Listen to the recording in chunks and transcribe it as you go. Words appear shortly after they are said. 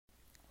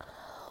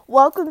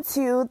Welcome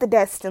to The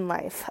Destined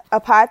Life, a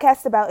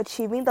podcast about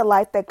achieving the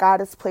life that God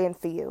has planned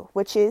for you,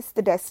 which is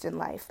the destined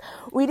life.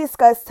 We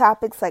discuss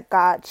topics like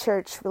God,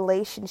 church,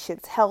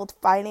 relationships, health,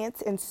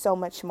 finance, and so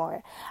much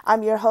more.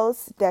 I'm your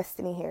host,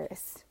 Destiny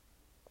Harris.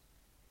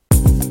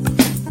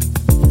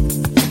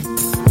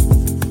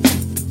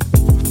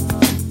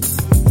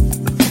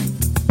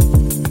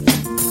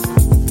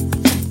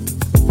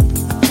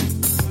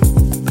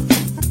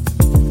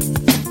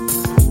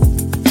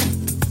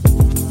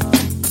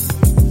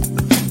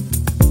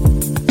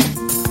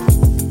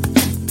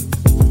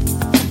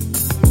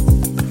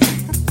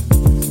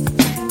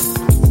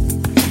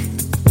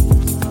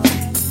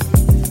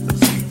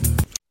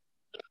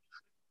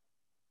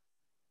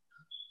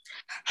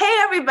 Hey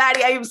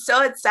everybody, I am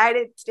so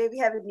excited. Today we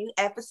have a new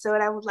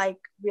episode. I'm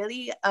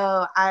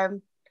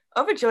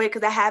overjoyed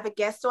because I have a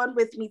guest on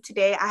with me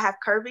today. I have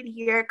Kervin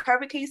here.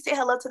 Kervin, can you say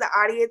hello to the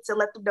audience and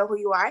let them know who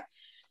you are?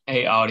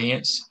 Hey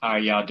audience, how are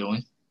y'all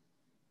doing?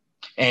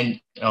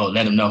 And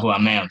let them know who I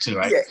am too,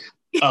 right?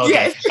 Yeah.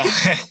 Okay.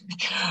 Yes.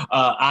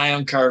 I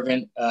am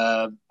Kervin,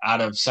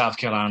 out of South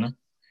Carolina,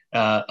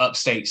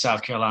 upstate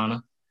South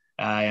Carolina.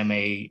 I am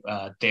a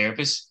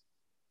therapist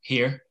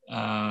here,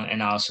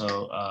 and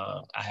also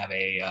I have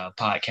a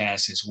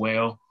podcast as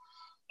well,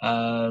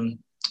 and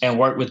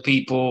work with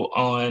people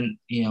on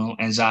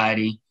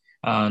anxiety,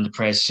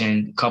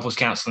 depression, couples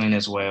counseling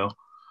as well,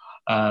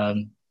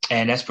 and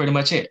that's pretty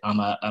much it. I'm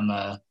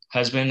a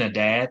husband, a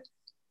dad,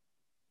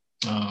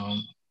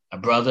 a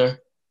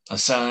brother, a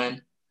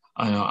son,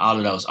 all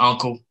of those,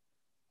 uncle,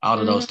 all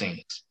of those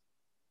things.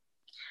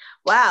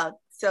 Wow.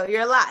 So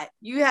you're a lot.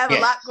 You have a Yeah.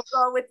 lot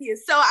going on with you.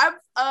 So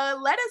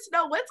let us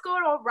know what's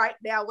going on right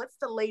now. What's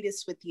the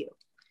latest with you?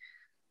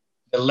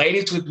 The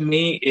latest with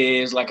me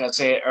is, like I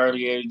said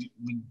earlier,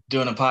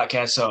 doing a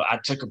podcast. So I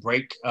took a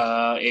break.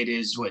 It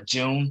is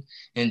June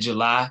and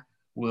July.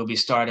 We'll be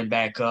starting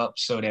back up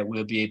so that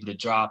we'll be able to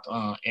drop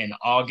in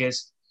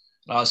August.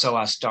 Also,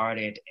 I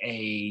started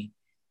a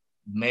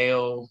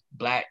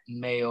black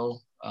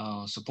male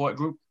support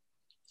group.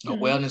 A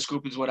wellness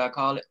group is what I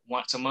call it,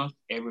 once a month,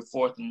 every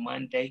fourth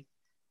Monday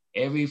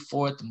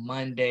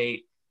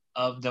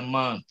of the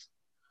month.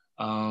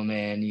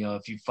 And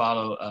if you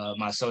follow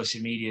my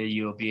social media,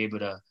 you'll be able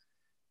to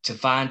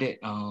find it.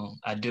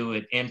 I do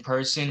it in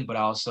person, but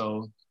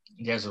also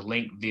there's a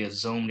link via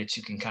Zoom that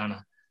you can kind of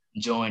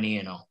join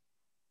in on.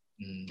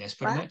 And that's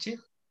pretty much it.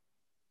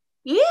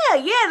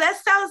 Yeah, that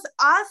sounds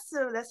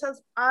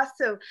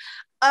awesome.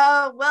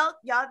 Well,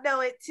 y'all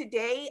know it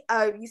today.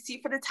 You see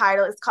for the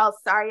title, it's called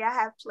Sorry I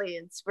Have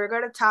Plans. We're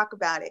going to talk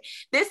about it.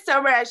 This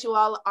summer, as you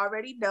all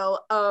already know,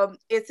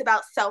 it's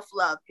about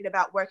self-love and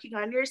about working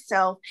on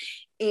yourself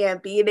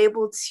and being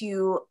able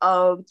to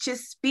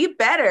just be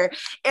better.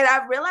 And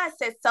I've realized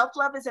that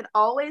self-love isn't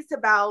always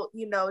about,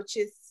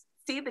 just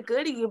see the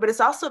good in you, but it's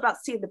also about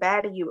seeing the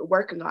bad in you and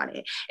working on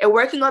it and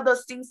working on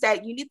those things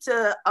that you need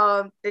to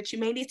that you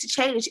may need to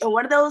change. And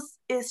one of those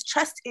is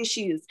trust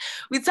issues.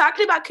 We're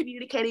talking about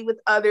communicating with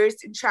others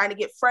and trying to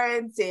get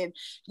friends and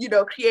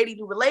creating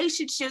new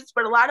relationships,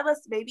 but a lot of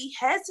us may be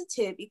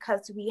hesitant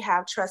because we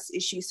have trust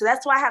issues. So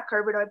that's why I have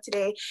Kervin on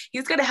today.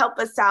 He's going to help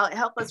us out and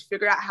help us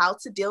figure out how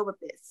to deal with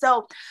this.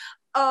 So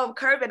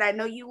Kervin, I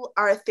know you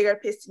are a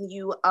therapist and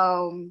you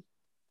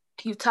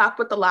talked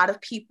with a lot of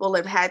people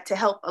and had to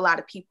help a lot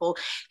of people.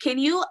 Can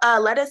you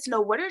let us know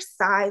what are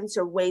signs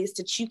or ways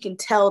that you can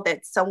tell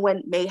that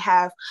someone may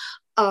have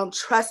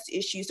trust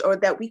issues, or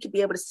that we could be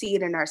able to see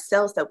it in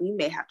ourselves that we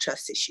may have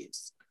trust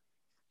issues?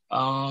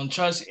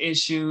 Trust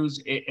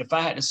issues, if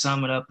I had to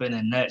sum it up in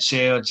a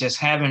nutshell,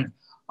 just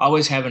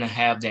always having to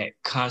have that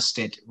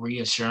constant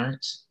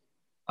reassurance,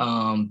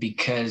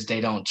 because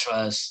they don't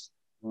trust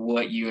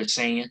what you're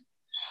saying,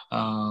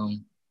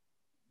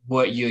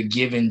 what you're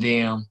giving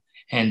them,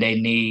 and they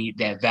need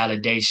that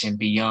validation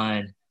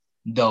beyond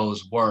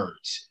those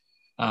words.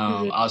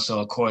 Also,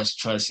 of course,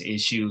 trust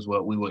issues,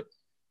 what we would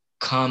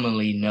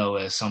commonly know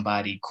as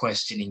somebody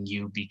questioning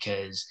you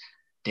because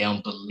they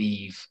don't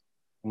believe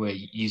where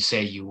you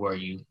say you were,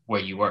 where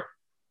you were.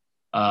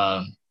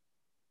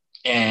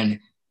 And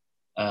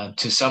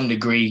to some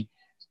degree,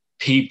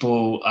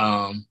 people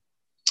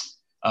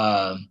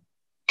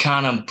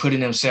kind of putting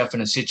themselves in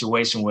a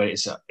situation where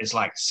it's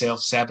like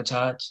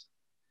self-sabotage.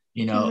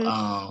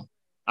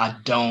 I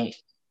don't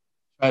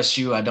trust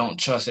you. I don't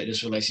trust that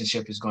this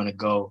relationship is going to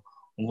go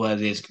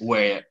whether it's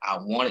where I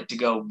want it to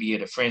go, be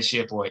it a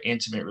friendship or an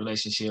intimate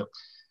relationship.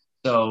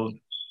 So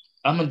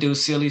I'm going to do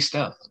silly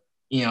stuff.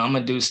 I'm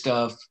going to do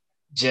stuff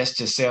just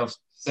to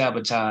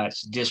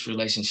self-sabotage this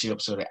relationship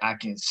so that I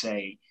can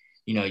say,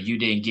 you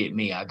didn't get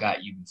me. I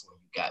got you before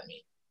you got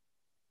me.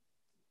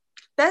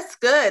 That's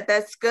good.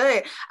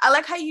 I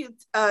like how you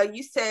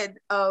said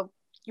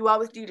you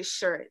always need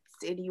assurance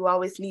and you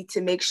always need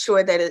to make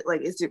sure that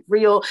is it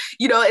real?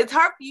 It's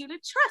hard for you to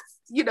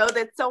trust,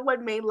 that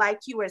someone may like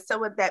you or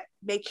someone that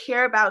may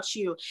care about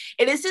you.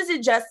 And this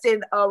isn't just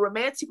in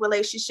romantic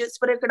relationships,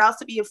 but it could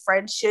also be in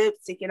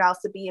friendships. It can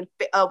also be in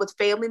with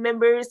family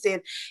members,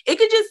 and it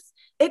could just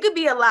it could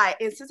be a lot.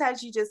 And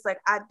sometimes you just like,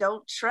 I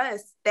don't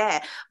trust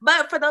that.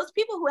 But for those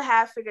people who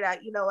have figured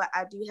out, you know what,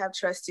 I do have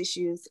trust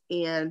issues,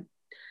 and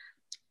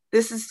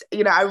this is,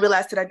 you know, I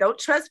realized that I don't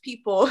trust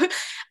people.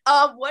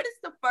 What is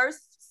the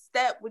first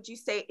step, would you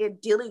say, in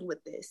dealing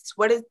with this?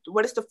 What is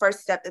the first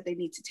step that they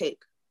need to take?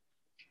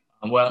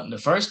 Well, the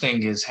first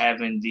thing is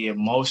having the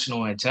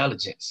emotional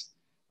intelligence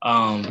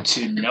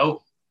to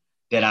know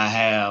that I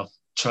have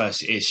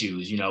trust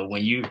issues. You know,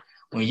 when you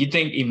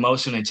think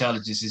emotional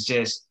intelligence is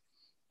just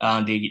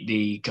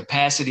the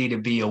capacity to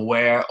be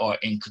aware or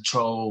in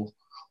control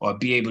or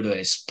be able to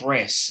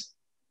express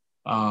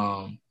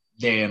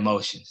their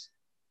emotions.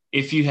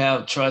 If you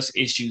have trust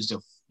issues,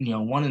 you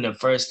know, one of the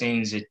first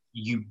things that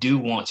you do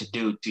want to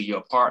do to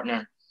your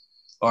partner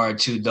or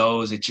to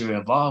those that you're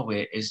involved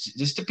with is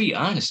just to be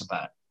honest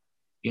about it.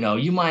 You know,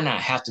 you might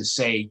not have to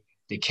say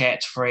the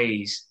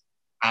catchphrase,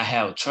 I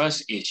have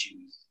trust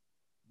issues,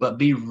 but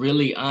be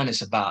really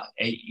honest about,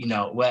 you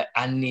know, what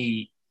I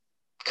need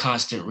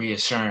constant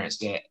reassurance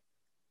that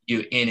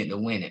you're in it to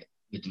win it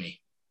with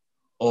me.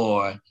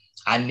 Or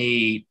I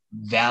need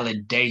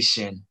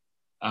validation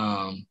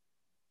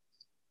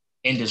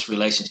in this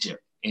relationship.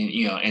 And,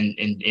 you know,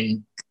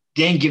 and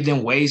then give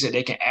them ways that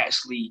they can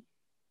actually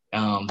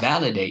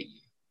validate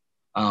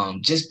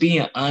you. Just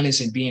being honest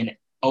and being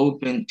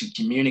open to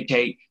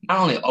communicate, not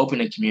only open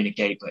to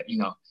communicate, but, you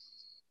know,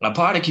 a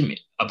part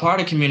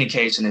of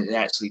communication is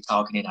actually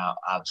talking it out,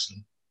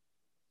 obviously,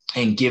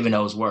 and giving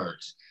those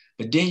words.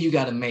 But then you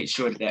got to make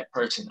sure that that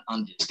person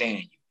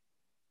understands you.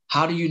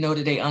 How do you know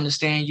that they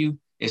understand you?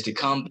 Is to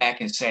come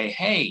back and say,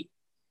 hey,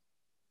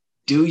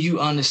 do you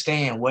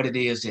understand what it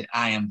is that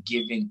I am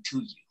giving to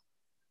you?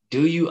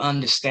 Do you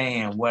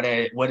understand what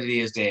it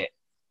is that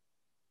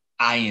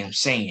I am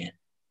saying?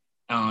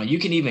 You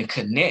can even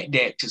connect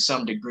that to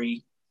some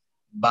degree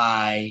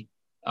by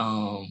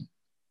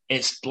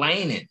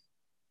explaining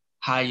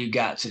how you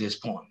got to this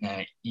point.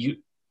 Now,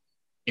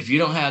 if you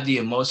don't have the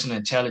emotional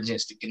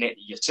intelligence to connect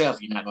to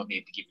yourself, you're not going to be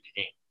able to give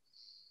it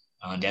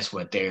to them. That's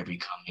where therapy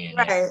come in,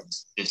 Right.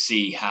 to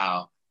see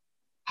how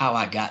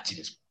I got to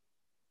this point.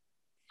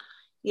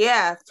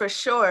 Yeah, for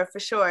sure, for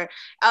sure.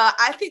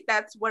 I think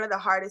that's one of the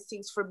hardest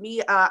things for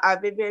me.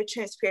 I've been very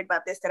transparent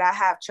about this, that I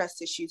have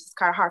trust issues. It's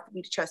kind of hard for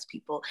me to trust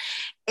people,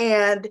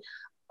 and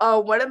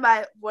that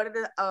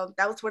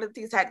was one of the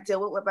things I had to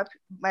deal with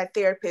my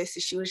therapist.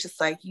 And she was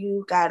just like,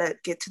 you gotta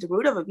get to the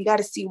root of it. You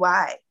gotta see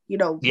why. You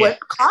know, what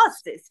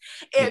caused this.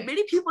 And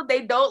many people,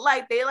 they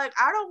like,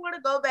 I don't want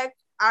to go back.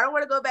 I don't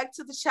want to go back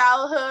to the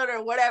childhood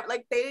or whatever.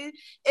 Like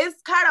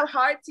it's kind of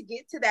hard to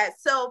get to that.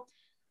 So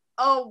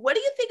what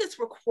do you think is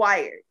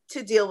required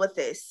to deal with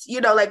this?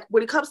 You know, like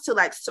when it comes to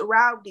like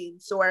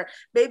surroundings or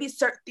maybe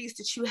certain things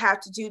that you have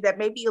to do that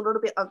may be a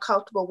little bit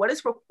uncomfortable. What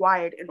is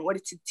required in order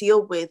to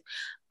deal with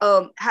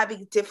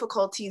having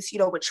difficulties, you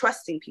know, with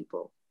trusting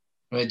people?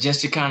 But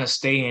just to kind of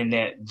stay in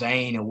that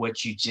vein of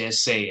what you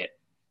just said,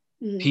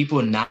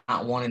 people not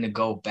wanting to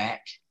go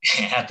back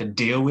and have to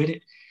deal with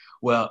it.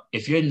 Well,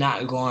 if you're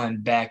not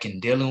going back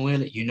and dealing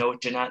with it, you know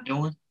what you're not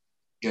doing?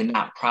 You're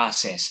not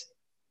processing.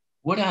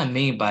 What I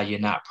mean by you're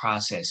not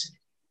processing it,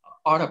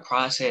 a part of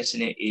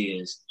processing it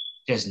is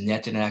there's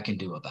nothing that I can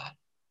do about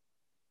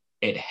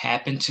it. It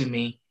happened to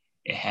me.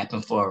 It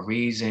happened for a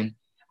reason.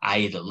 I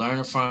either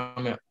learn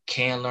from it,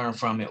 can learn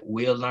from it,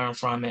 will learn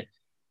from it,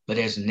 but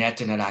there's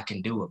nothing that I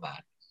can do about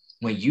it.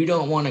 When you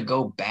don't want to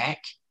go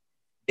back,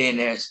 then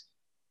is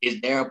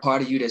there a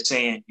part of you that's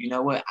saying, you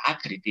know what, I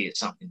could have did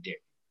something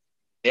different?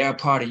 There a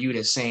part of you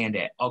that's saying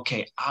that,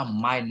 okay, I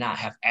might not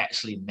have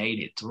actually made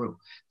it through.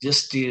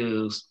 This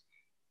still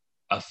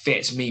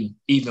affects me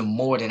even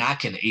more than I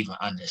can even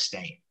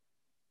understand.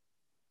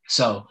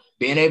 So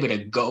being able to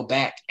go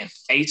back and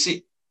face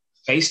it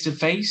face to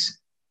face,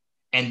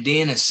 and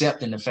then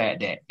accepting the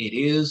fact that it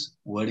is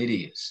what it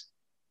is.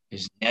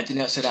 There's nothing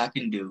else that I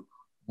can do.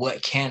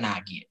 What can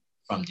I get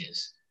from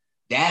this?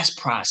 That's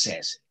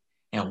processing.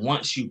 And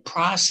once you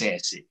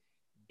process it,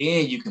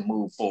 then you can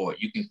move forward.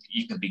 You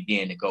can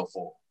begin to go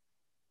forward.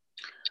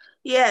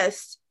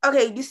 Yes.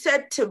 Okay, you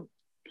said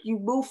you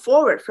move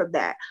forward from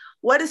that.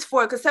 What is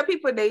forward? Because some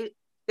people they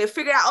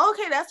figure out, oh,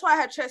 okay, that's why I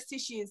have trust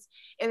issues,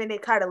 and then they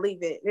kind of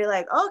leave it. They're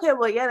like, okay,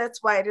 well, yeah,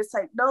 that's why. It's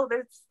like, no,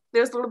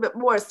 there's a little bit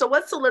more. So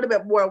what's a little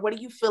bit more? What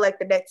do you feel like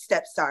the next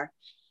steps are?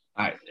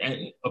 All right.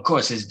 And of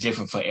course, it's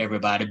different for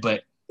everybody,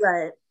 but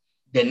right.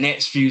 The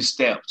next few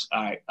steps,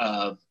 all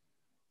right,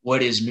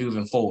 what is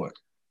moving forward?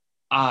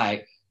 All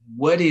right,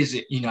 what is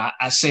it? You know,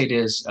 I say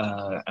this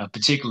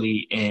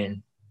particularly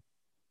in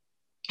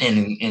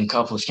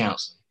couples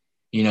counseling.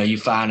 You know, you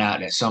find out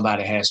that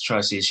somebody has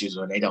trust issues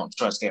or they don't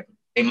trust them.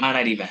 It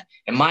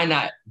might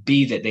not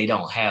be that they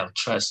don't have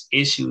trust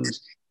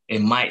issues.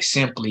 It might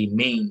simply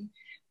mean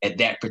that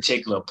that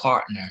particular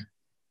partner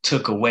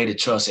took away the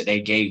trust that they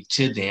gave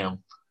to them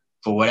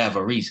for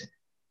whatever reason.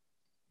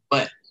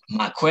 But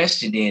my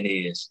question then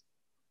is,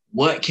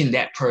 what can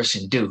that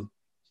person do to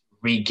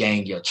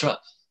regain your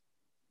trust?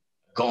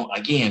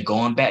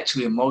 Going back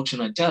to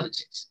emotional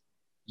intelligence,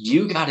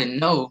 you got to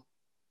know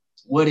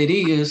what it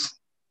is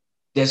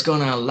that's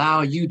going to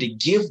allow you to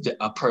give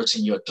a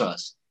person your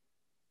trust.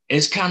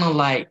 It's kind of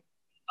like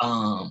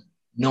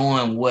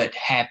knowing what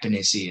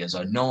happiness is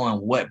or knowing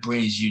what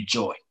brings you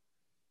joy.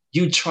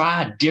 You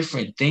try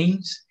different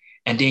things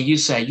and then you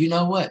say, you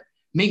know what?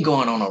 Me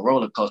going on a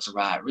roller coaster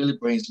ride really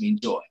brings me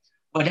joy.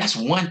 Well, that's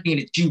one thing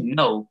that you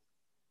know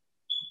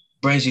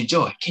brings you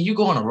joy. Can you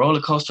go on a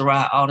roller coaster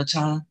ride all the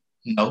time?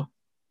 No,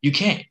 you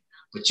can't.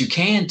 But you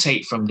can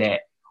take from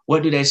that.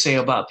 What do they say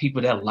about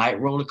people that like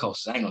roller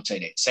coasters? I ain't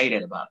gonna say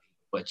that about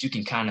people, but you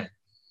can kind of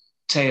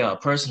tell a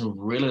person who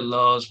really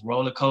loves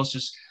roller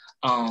coasters,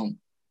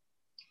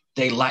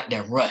 they like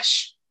that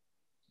rush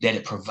that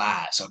it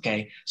provides.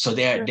 Okay, so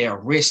they're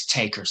risk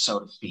takers, so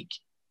to speak.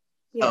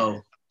 Yeah.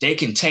 So they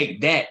can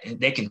take that and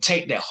they can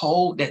take that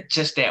whole that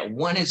just that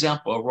one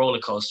example of roller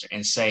coaster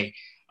and say,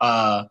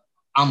 I'm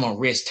a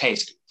risk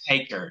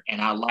taker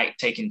and I like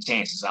taking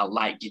chances. I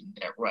like getting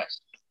that rush.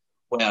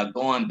 Well,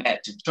 going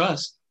back to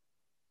trust,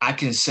 I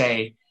can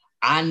say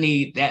I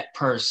need that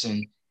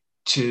person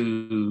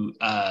to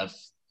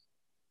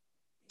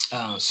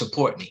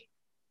support me.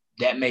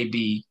 That may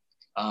be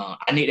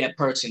I need that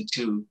person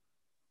to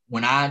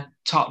when I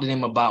talk to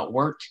them about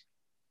work.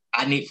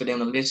 I need for them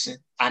to listen.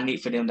 I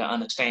need for them to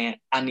understand.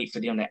 I need for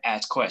them to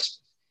ask questions.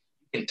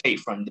 You can take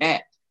from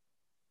that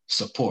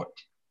support.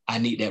 I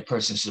need that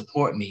person to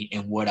support me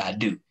in what I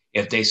do.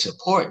 If they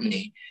support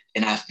me,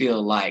 then I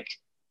feel like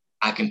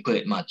I can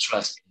put my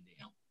trust in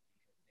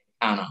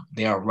them.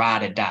 They're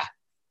ride or die.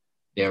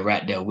 They're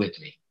right there with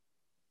me.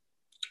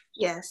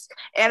 Yes.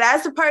 And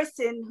as a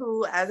person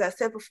who, as I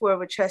said before,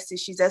 with trust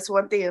issues, that's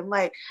one thing. I'm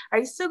like, are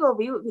you still going to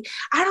be with me?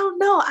 I don't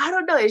know. I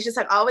don't know. It's just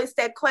like always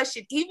that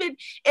question. Even,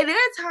 and there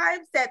are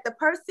times that the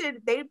person,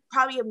 they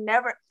probably have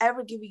never,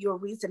 ever given you a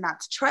reason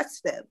not to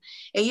trust them.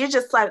 And you're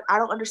just like, I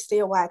don't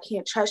understand why I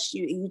can't trust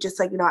you. And you just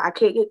like, I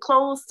can't get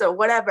close or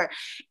whatever.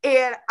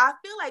 And I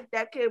feel like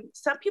that could,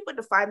 some people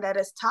define that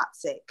as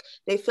toxic.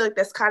 They feel like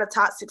that's kind of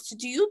toxic. So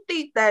do you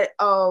think that,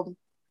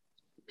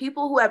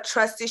 people who have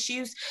trust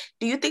issues,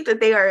 do you think that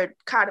they are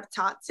kind of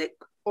toxic,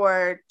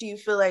 or do you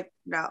feel like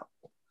no?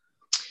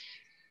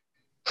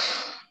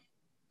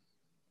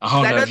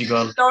 I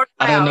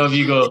don't know if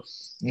you go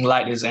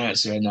like this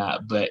answer or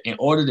not, but in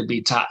order to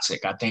be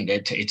toxic, I think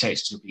that it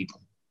takes two people.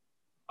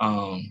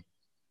 And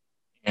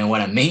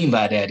what I mean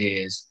by that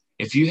is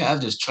if you have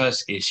this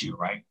trust issue,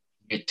 right?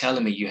 You're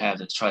telling me you have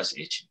this trust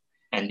issue.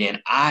 And then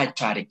I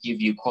try to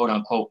give you, quote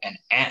unquote, an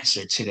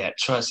answer to that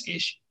trust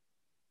issue.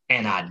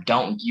 And I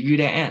don't give you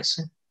that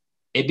answer,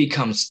 it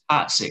becomes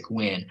toxic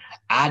when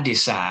I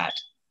decide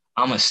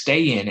I'm going to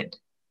stay in it.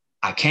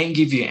 I can't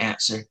give you an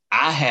answer.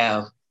 I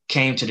have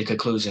came to the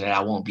conclusion that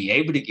I won't be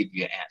able to give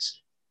you an answer.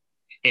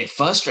 It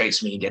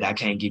frustrates me that I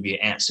can't give you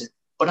an answer,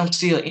 but I'm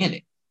still in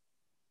it.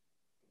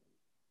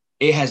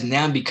 It has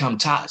now become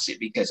toxic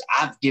because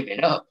I've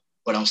given up,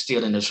 but I'm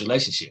still in this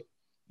relationship.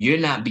 You're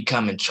not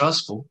becoming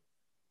trustful.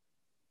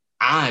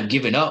 I'm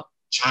giving up,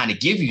 trying to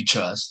give you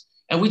trust,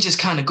 and we're just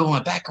kind of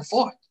going back and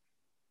forth.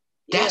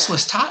 That's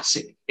what's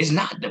toxic. It's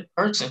not the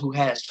person who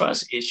has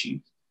trust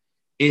issues.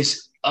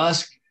 It's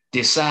us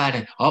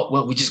deciding, oh,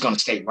 well, we're just going to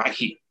stay right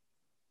here.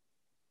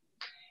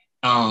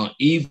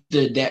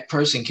 Either that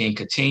person can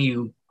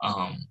continue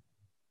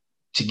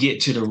to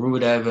get to the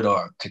root of it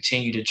or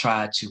continue to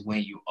try to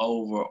win you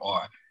over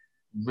or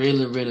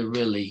really, really,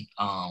 really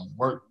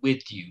work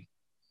with you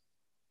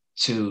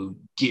to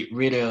get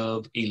rid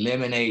of,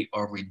 eliminate,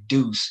 or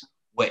reduce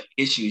what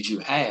issues you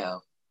have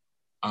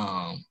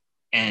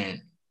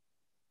and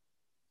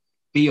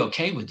be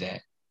okay with that,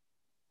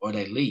 or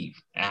they leave.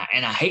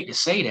 And I hate to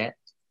say that,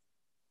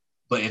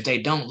 but if they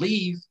don't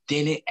leave,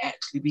 then it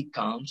actually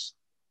becomes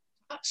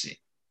toxic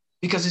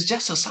because it's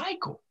just a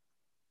cycle.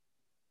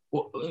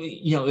 Well,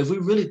 if we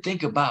really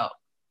think about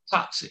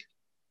toxic,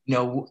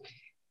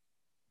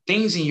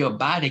 things in your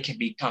body can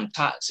become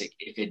toxic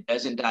if it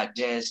doesn't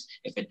digest,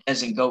 if it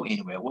doesn't go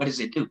anywhere. What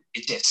does it do?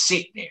 It just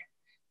sit there.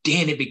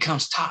 Then it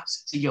becomes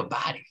toxic to your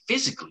body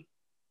physically.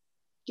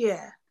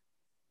 Yeah.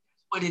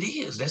 What it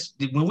is. That's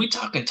when we're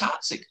talking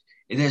toxic,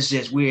 that's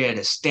just we're at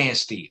a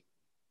standstill.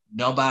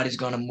 Nobody's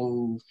gonna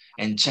move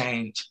and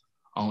change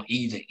on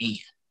either end.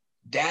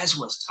 That's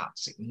what's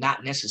toxic,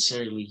 not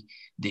necessarily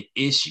the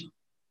issue,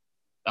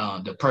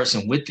 the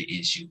person with the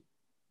issue,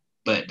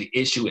 but the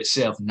issue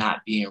itself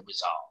not being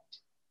resolved.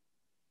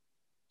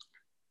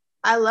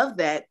 I love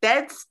that.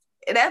 That's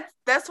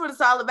what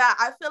it's all about.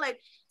 I feel like,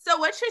 so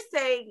what you're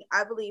saying,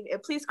 I believe,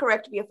 and please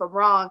correct me if I'm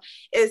wrong,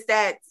 is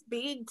that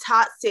being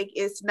toxic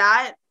is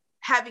not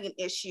having an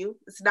issue,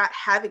 it's not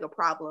having a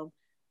problem,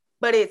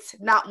 but it's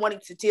not wanting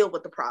to deal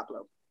with the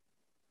problem.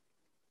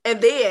 And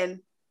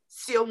then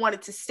still wanting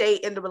to stay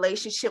in the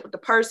relationship with the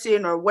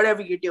person or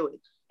whatever you're doing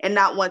and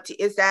not want to.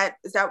 Is that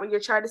what you're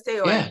trying to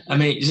say? Or yeah, I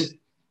mean,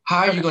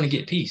 how are you going to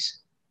get peace?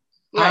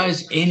 Right. How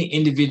is any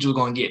individual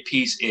going to get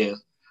peace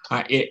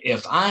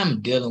if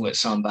I'm dealing with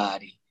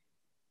somebody,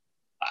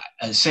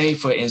 say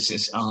for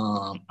instance,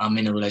 I'm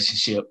in a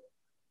relationship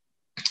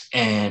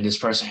and this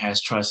person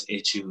has trust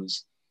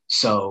issues.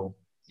 So,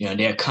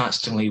 they're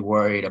constantly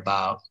worried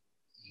about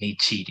me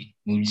cheating.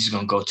 We're just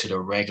gonna go to the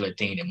regular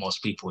thing that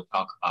most people would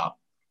talk about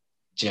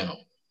in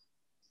general.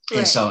 And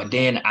Right. so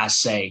then I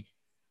say,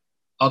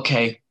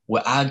 okay,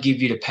 well, I'll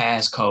give you the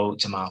passcode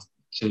to my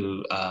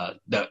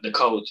the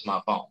code to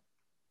my phone.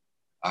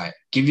 All right,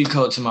 give you the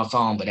code to my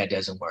phone, but that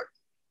doesn't work.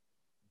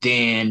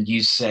 Then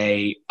you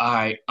say, all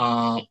right,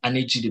 I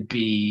need you to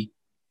be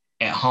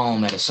at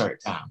home at a certain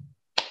time.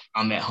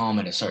 I'm at home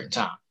at a certain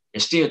time.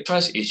 There's still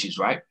trust issues,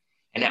 right?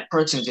 And that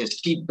person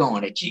just keep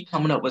going. They keep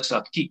coming up with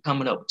stuff, keep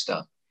coming up with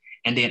stuff.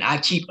 And then I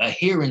keep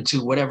adhering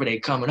to whatever they're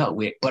coming up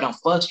with, but I'm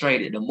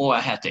frustrated the more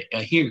I have to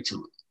adhere to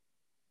it.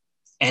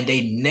 And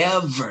they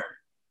never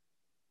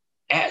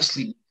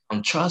actually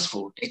become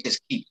trustful. They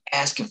just keep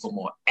asking for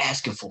more,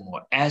 asking for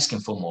more, asking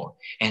for more.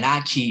 And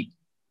I keep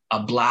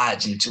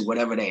obliging to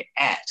whatever they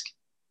ask.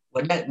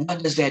 What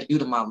does that do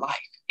to my life?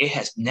 It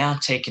has now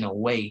taken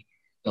away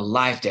the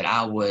life that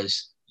I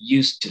was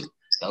used to,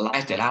 the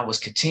life that I was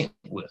content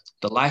with,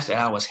 the life that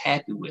I was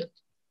happy with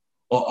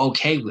or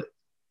okay with.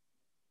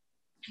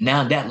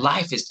 Now that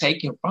life is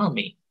taken from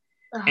me.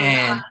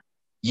 And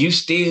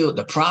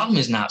the problem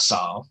is not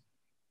solved.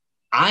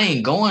 I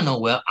ain't going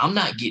nowhere. I'm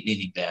not getting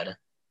any better.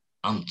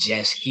 I'm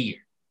just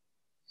here.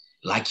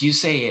 Like you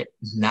said,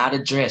 not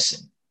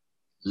addressing,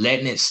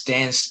 letting it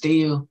stand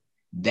still.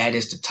 That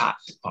is the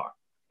toxic part.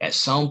 At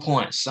some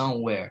point,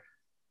 somewhere,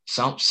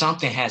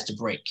 something has to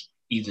break.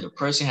 Either the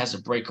person has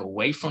to break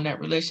away from that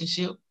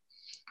relationship,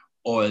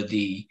 or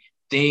the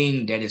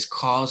thing that is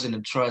causing the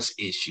trust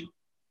issue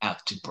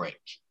have to break.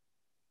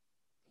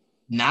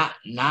 Not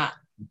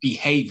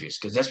behaviors,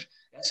 because that's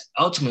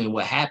ultimately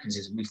what happens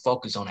is we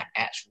focus on the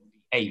actual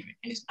behavior,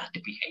 and it's not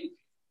the behavior.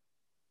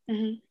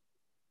 Mm-hmm.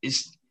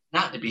 It's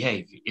not the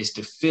behavior. It's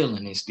the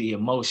feeling. It's the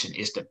emotion.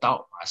 It's the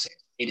thought process.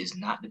 It is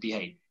not the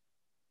behavior.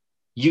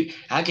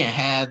 I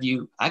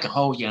can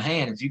hold your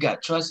hand. If you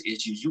got trust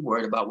issues, you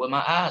worried about where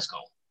my eyes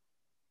going.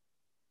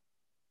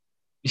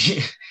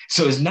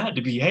 So it's not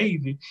the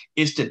behavior.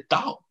 It's the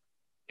thought.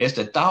 It's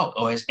the thought,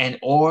 or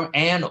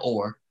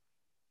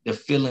the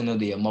feeling of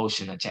the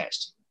emotion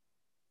attached to it.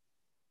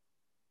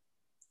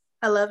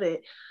 I love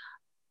it.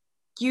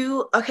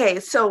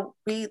 So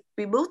we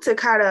moved to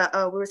kind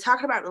of we were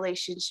talking about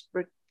relationships,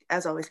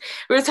 as always.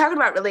 We were talking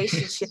about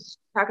relationships,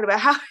 talking about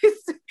how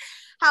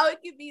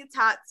it can be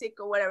toxic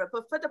or whatever.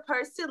 But for the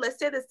person, let's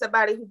say there's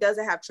somebody who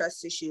doesn't have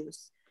trust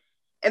issues,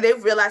 and they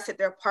realize that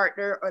their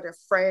partner or their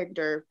friend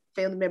or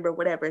family member, or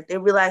whatever, they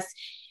realize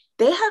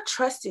they have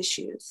trust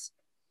issues,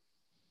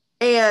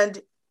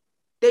 and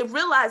they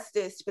realize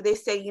this, but they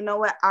say, you know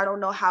what, I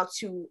don't know how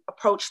to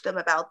approach them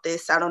about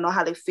this. I don't know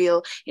how they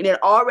feel. And then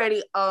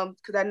already,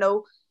 because I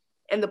know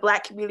in the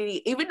Black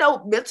community, even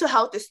though mental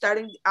health is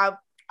starting, I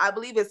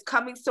believe it's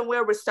coming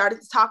somewhere. We're starting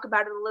to talk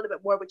about it a little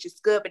bit more, which is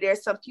good. But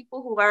there's some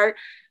people who are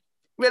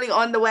really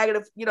on the wagon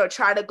of,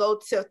 trying to go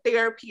to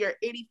therapy or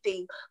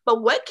anything.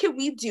 But what can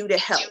we do to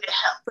help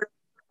for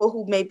people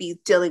who may be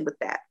dealing with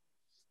that?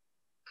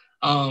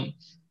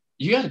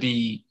 You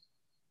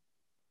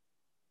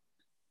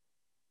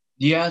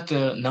have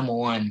to, number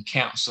one,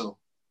 counsel.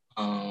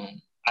 I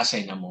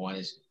say number one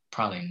is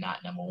probably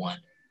not number one.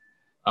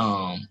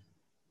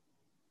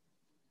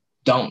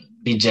 Don't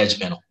be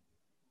judgmental.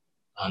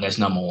 That's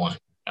number one.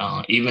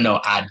 Even though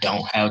I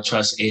don't have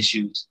trust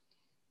issues,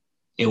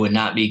 it would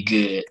not be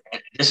good.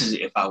 This is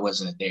if I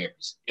wasn't a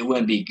therapist. It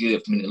wouldn't be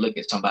good for me to look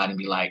at somebody and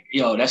be like,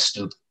 yo, that's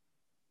stupid.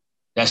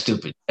 That's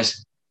stupid.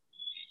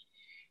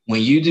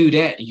 When you do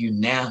that, you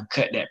now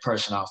cut that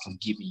person off from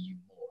giving you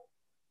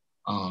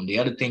more. The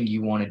other thing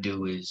you want to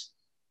do is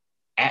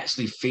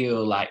actually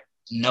feel like,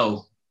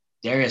 no,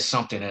 there is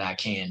something that I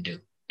can do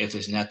if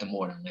it's nothing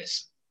more than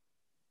listen.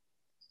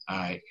 All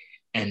right.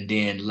 And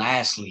then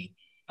lastly,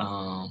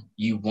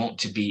 you want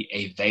to be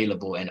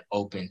available and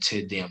open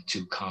to them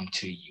to come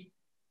to you.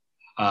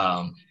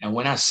 And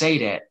when I say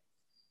that,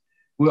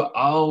 we are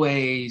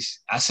always,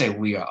 I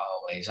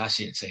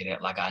shouldn't say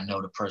that like I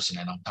know the person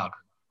that I'm talking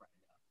about right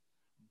now.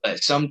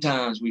 But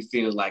sometimes we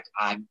feel like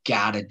I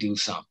gotta do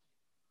something.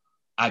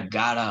 I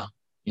gotta,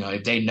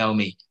 if they know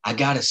me, I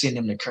gotta send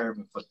them to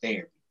Kervin for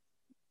therapy.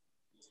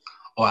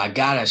 Or I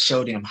gotta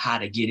show them how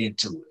to get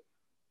into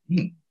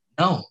it.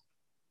 No,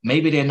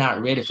 maybe they're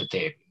not ready for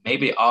therapy.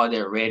 Maybe all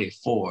they're ready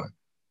for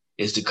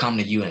is to come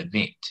to you and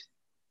vent.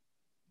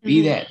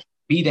 Mm-hmm.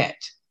 Be that.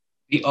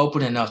 Be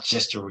open enough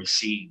just to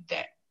receive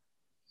that.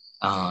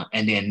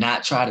 And then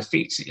not try to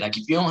fix it. Like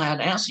if you don't have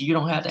the answer, you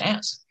don't have the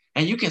answer.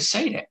 And you can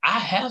say that. I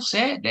have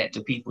said that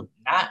to people,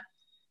 not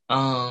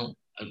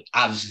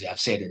obviously I've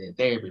said it in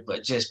therapy,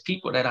 but just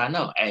people that I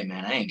know, hey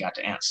man, I ain't got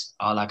the answer.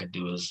 All I could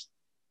do is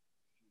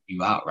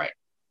you outright.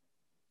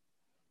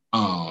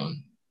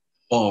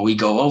 Or we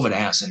go over the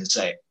answer and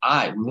say, all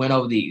right, we went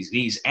over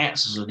these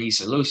answers or these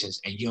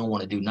solutions, and you don't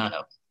want to do none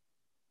of them.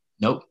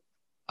 Nope.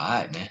 All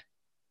right, man.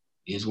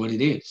 It is what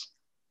it is.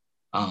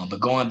 But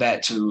going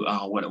back to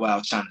what I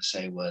was trying to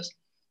say was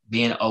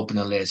being open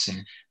to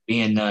listen,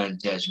 being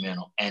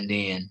non-judgmental, and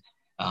then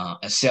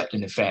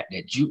accepting the fact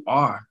that you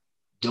are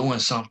doing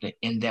something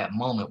in that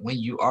moment when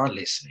you are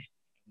listening,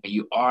 when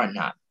you're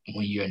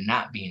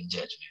not being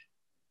judgmental.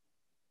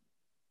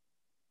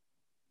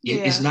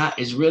 Yeah.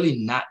 It's really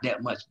not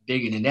that much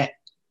bigger than that.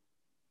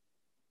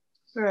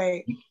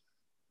 Right.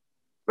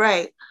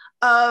 Right.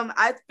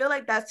 I feel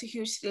like that's a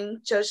huge thing,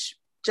 just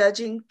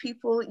judging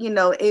people,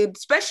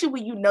 especially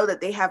when you know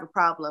that they have a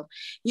problem,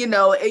 and you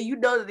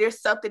know that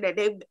there's something that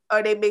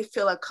they may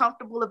feel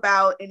uncomfortable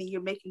about, and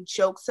you're making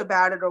jokes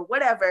about it or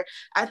whatever.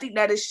 I think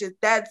that is just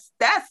that's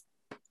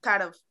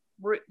kind of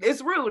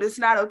it's rude. It's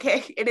not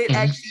okay, and it Mhm.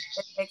 actually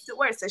makes it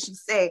worse, as you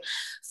say.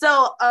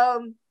 So,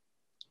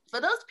 for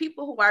those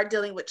people who are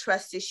dealing with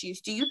trust issues,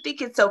 do you think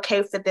it's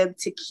okay for them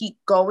to keep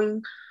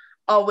going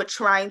with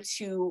trying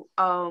to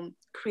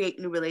create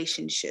new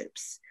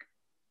relationships?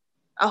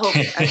 I hope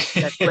I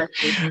said that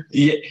correctly.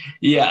 Yeah,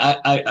 yeah,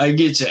 I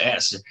get your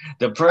answer.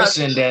 The Okay.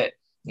 person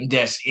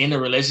that's in a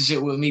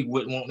relationship with me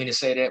wouldn't want me to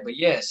say that, but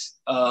yes,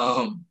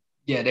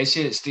 yeah, they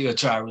should still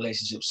try a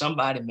relationship.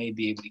 Somebody may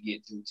be able to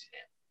get through to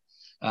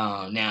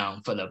them.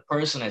 Now, for the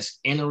person that's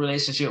in a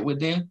relationship with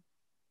them,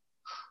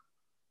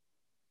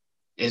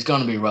 it's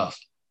going to be rough,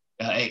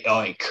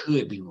 or it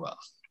could be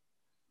rough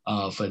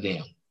for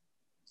them.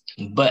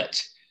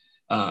 But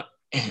uh,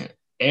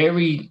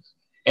 every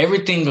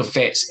everything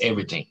affects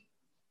everything.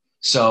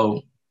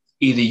 So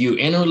either you're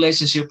in a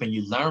relationship and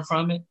you learn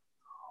from it,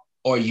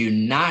 or you're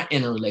not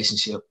in a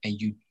relationship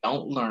and you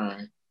don't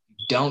learn,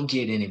 don't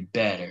get any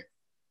better,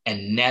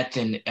 and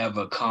nothing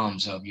ever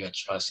comes of your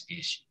trust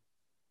issue.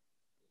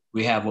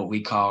 We have what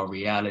we call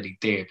reality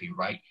therapy,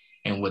 right?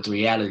 And with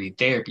reality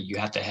therapy, you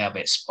have to have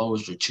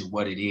exposure to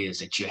what it is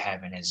that you're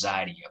having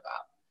anxiety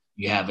about.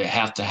 You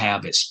have to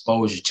have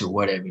exposure to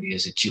whatever it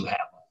is that you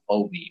have a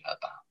phobia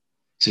about.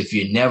 So if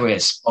you're never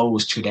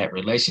exposed to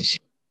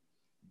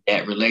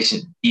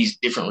these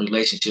different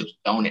relationships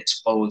don't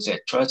expose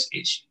that trust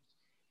issue.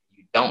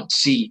 You don't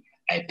see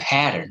a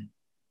pattern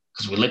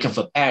because we're looking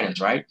for patterns,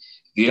 right?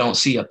 You don't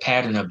see a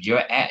pattern of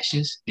your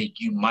actions, then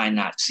you might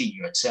not see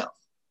yourself.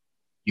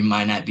 You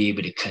might not be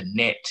able to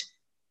connect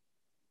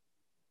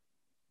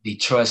the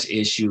trust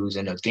issues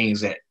and the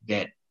things that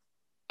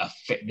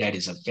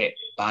is affected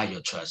by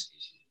your trust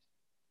issues.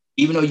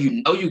 Even though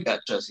you know you got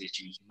trust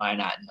issues, you might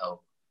not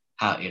know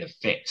how it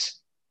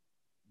affects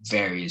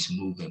various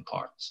moving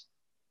parts.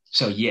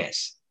 So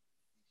yes,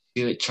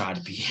 you should try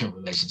to be in a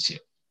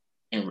relationship,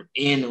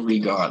 in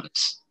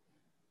regardless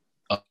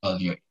of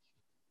your.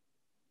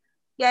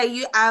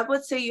 Yeah, I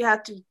would say you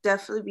have to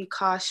definitely be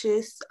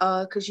cautious,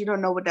 because you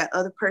don't know what that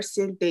other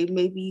person, they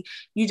maybe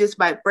you just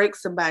might break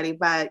somebody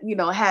by,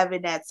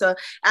 having that. So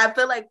I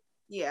feel like,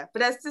 yeah,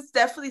 but that's just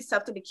definitely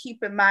something to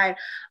keep in mind.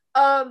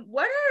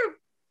 What are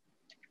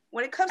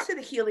when it comes to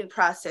the healing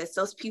process,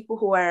 those people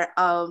who are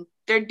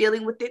they're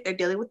dealing with it, they're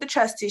dealing with the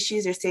trust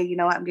issues, they're saying,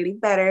 I'm getting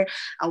better,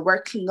 I'm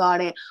working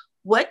on it.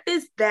 What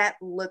does that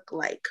look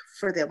like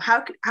for them?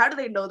 How do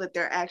they know that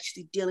they're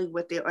actually dealing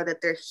with it, or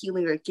that they're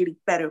healing or getting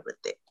better with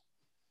it?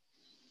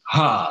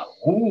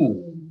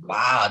 Ooh,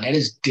 wow, that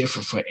is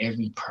different for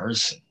every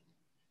person.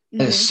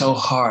 That is Mm-hmm. so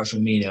hard for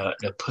me to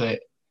put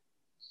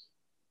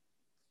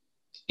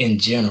in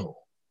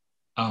general.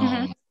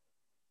 Mm-hmm. Um,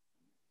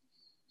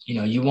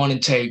 you want to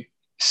take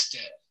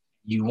steps.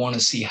 You want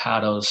to see how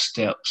those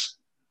steps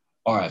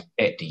are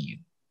affecting you.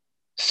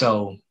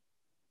 So,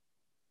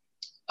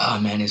 oh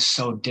man, it's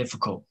so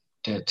difficult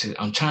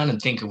I'm trying to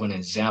think of an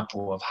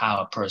example of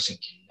how a person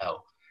can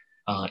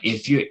know.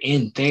 If you're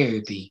in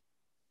therapy,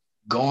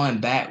 going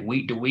back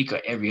week to week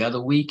or every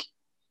other week,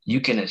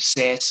 you can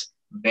assess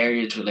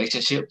various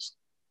relationships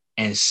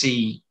and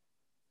see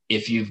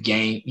if you've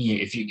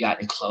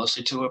gotten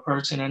closer to a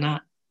person or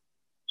not,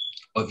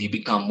 or if you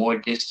become more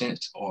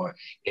distant, or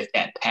if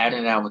that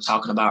pattern that I was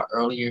talking about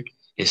earlier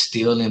is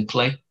still in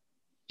play.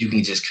 You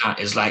can just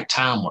it's like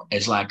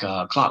it's like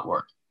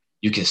clockwork.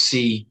 You can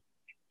see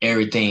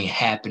everything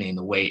happening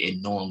the way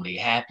it normally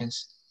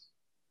happens.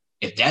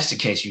 If that's the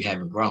case, you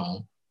haven't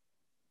grown.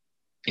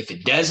 If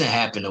it doesn't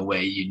happen the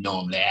way you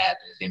normally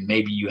happen, then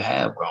maybe you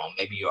have grown.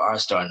 Maybe you are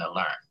starting to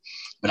learn.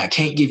 But I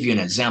can't give you an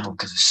example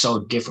because it's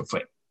so different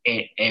for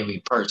every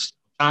person.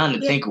 I'm trying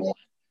to Yeah. think of one,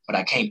 but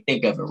I can't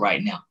think of it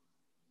right now.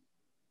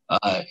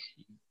 Uh,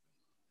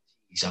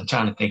 so I'm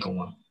trying to think of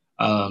one.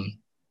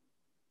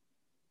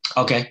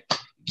 Okay,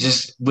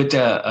 just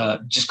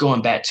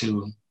going back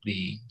to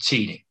the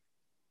cheating.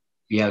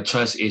 You have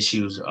trust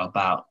issues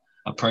about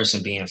a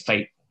person being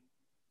faithful.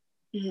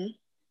 Mm-hmm.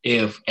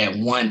 If at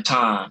one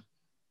time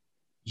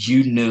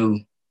you knew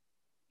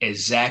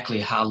exactly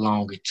how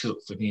long it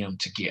took for them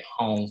to get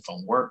home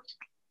from work,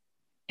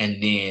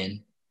 and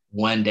then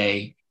one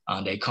day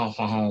they come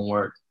from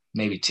homework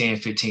maybe 10,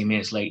 15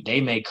 minutes late,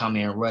 they may come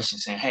in rushing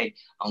saying, hey,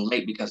 I'm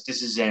late because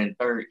this is in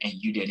third, and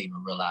you didn't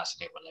even realize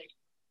they were late.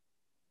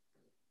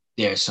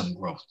 There's some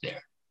growth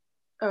there.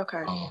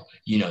 Okay.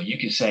 You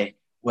can say,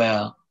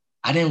 well,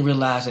 I didn't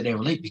realize that they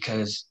were late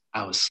because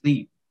I was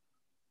asleep.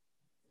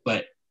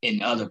 But in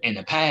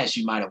the past,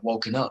 you might have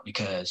woken up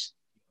because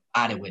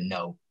I didn't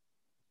know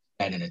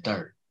that in the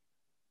third.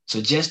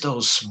 So just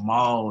those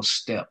small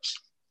steps,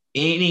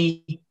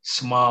 any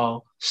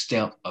small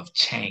step of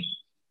change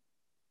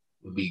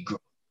would be growth.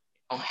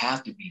 It don't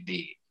have to be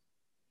big.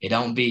 It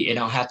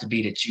don't have to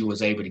be that you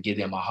was able to give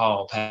them a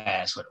hall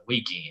pass for the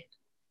weekend.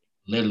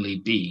 Literally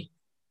be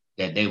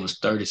that they was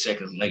 30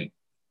 seconds late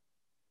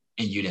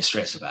and you didn't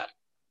stress about it.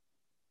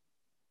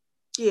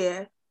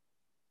 Yeah,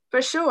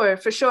 for sure,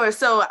 for sure.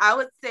 So I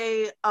would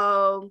say,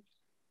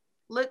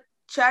 look,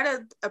 try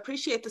to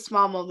appreciate the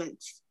small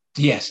moments.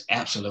 Yes,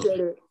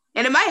 absolutely.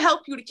 And it might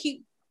help you to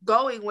keep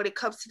going when it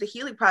comes to the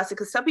healing process,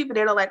 because some people,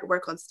 they don't like to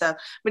work on stuff,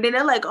 but then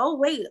they're like, oh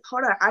wait,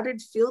 hold on, I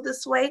didn't feel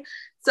this way.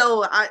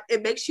 So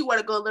it makes you want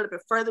to go a little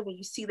bit further when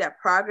you see that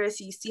progress,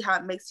 you see how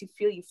it makes you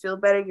feel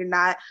better, you're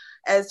not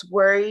as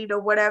worried or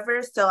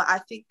whatever. So I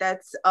think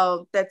that's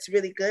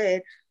really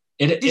good.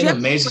 It Have,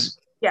 amazes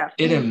yeah.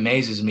 it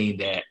amazes me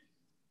that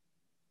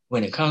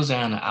when it comes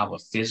down to our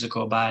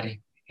physical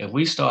body, if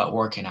we start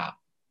working out,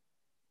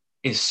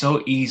 it's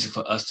so easy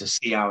for us to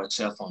see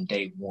ourselves on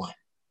day one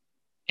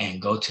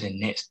and go to the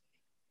next,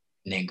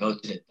 and then go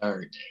to the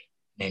third day,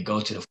 and then go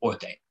to the fourth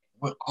day.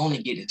 We're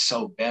only getting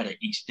so better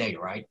each day,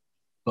 right?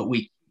 But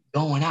we keep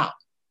going out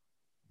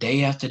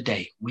day after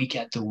day, week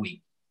after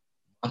week,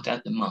 month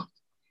after month.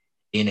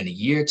 And in a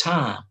year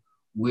time,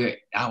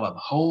 our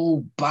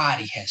whole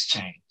body has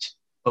changed.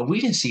 But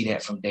we didn't see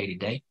that from day to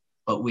day,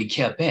 but we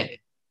kept at it.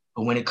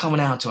 But when it comes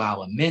down to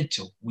our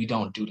mental, we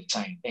don't do the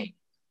same thing.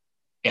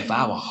 If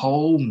our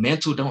whole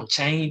mental don't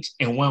change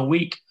in 1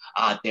 week,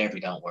 our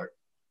therapy don't work.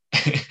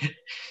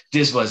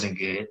 This wasn't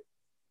good.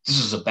 This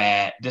was a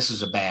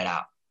bad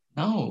out.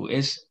 No,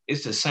 it's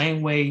the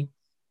same way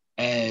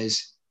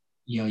as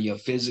your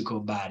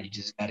physical body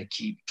just gotta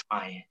keep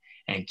trying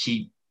and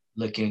keep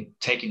looking,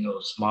 taking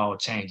those small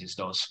changes,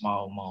 those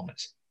small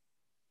moments,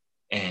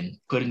 and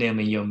putting them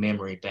in your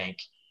memory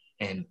bank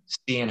and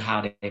seeing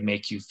how they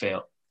make you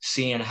feel,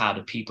 seeing how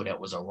the people that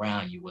was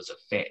around you was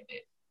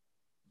affected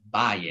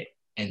by it,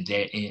 and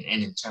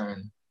in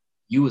turn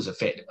you was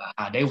affected by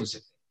how they was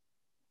affected.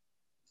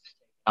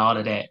 All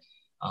of that,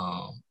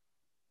 um,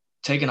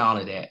 taking all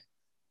of that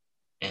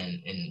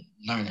and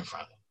learning from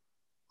it,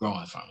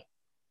 growing from it.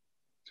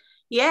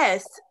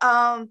 Yes.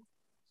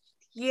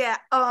 Yeah.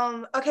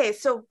 Okay.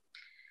 So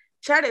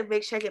try to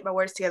make sure I get my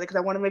words together, because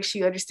I want to make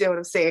sure you understand what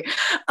I'm saying.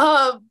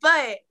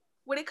 But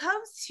when it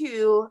comes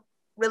to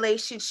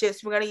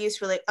relationships, we're gonna use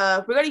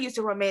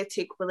a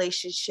romantic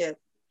relationship,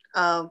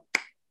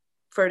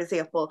 for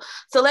example.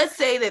 So let's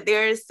say that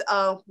there's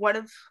one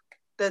of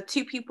the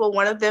two people,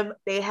 one of them,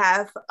 they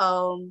have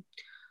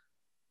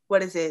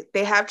what is it?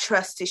 They have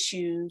trust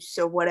issues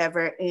or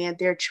whatever, and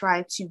they're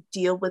trying to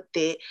deal with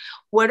it.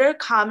 What are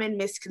common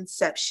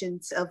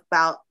misconceptions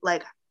about,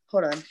 like,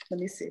 hold on, let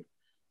me see.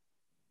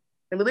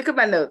 Let me look at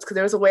my notes, because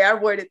there was a way I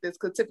worded this,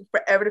 because it took me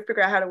forever to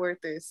figure out how to word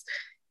this.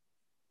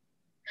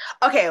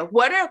 Okay,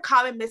 what are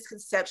common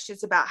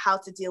misconceptions about how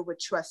to deal with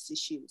trust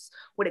issues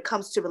when it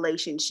comes to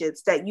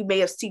relationships that you may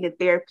have seen in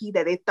therapy,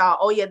 that they thought,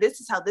 oh yeah, this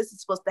is how this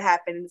is supposed to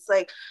happen? And it's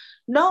like,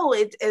 no,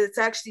 it's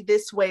actually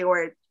this way,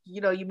 or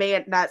you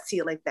may not see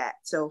it like that.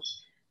 So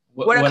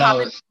what are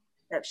common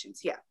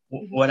misconceptions? Yeah.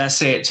 What I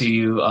said to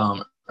you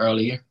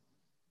earlier,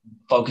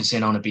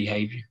 focusing on the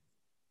behavior,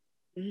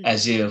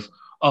 as if,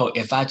 oh,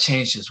 if I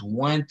change this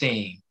one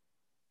thing,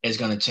 it's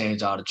going to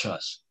change all the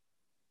trust.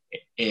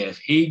 If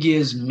he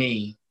gives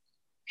me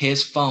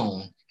his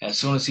phone as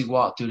soon as he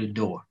walked through the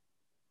door,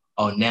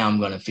 oh, now I'm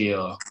going to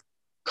feel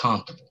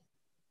comfortable.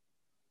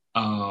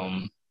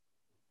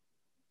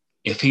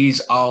 If he's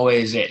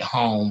always at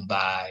home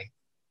by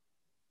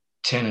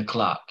 10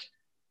 o'clock,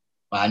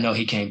 well, I know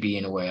he can't be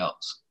anywhere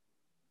else.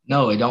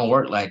 No, it don't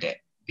work like that.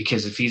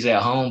 Because if he's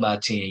at home by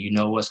 10, you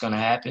know what's going to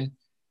happen?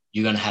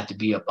 You're going to have to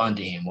be up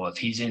under him. Or if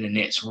he's in the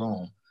next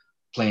room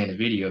playing a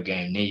video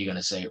game, then you're going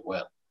to say,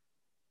 well,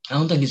 I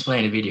don't think he's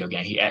playing a video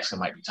game. He actually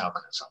might be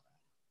talking to somebody.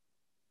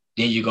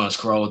 Then you're going to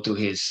scroll through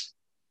his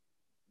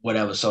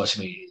whatever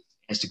social media,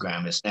 Instagram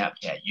and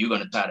Snapchat. You're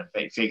going to try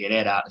to figure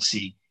that out and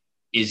see,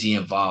 is he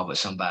involved with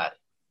somebody?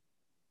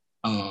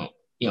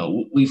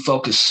 We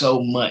focus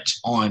so much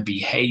on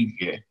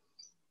behavior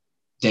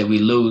that we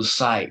lose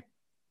sight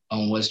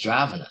on what's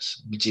driving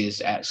us, which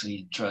is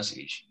actually trust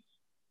issue.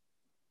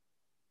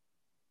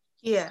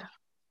 Yeah.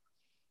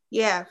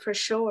 Yeah, for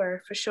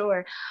sure, for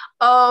sure.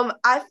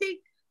 I think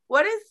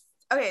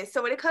okay,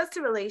 so when it comes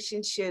to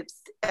relationships,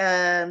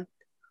 we're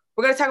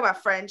gonna talk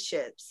about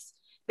friendships.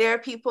 There are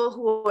people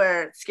who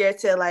are scared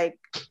to, like,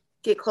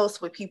 get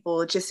close with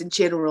people just in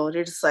general.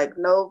 They're just like,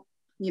 nope,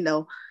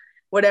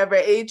 whatever.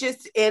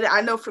 And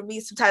I know for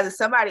me, sometimes if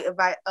somebody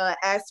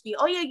asks me,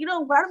 oh yeah,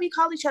 why don't we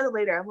call each other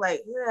later? I'm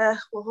like, yeah,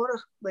 well, hold on.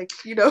 Like,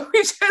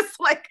 it's just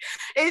like,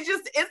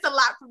 it's a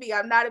lot for me.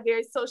 I'm not a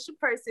very social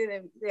person.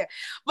 And yeah,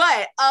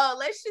 but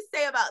let's just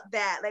say about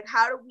that, like,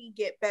 how do we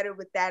get better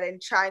with that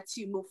and try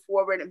to move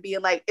forward and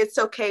being like, it's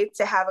okay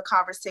to have a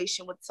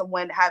conversation with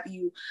someone. How do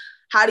you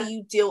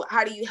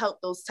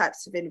help those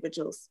types of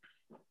individuals?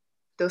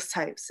 Those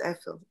types, I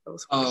feel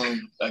those.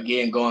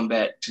 Again, going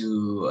back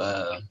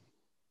to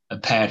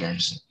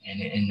patterns.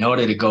 And in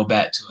order to go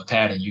back to a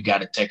pattern, you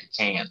got to take a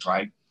chance,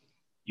 right?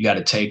 You got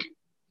to take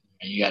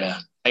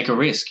a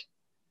risk.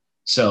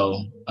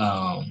 So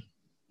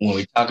when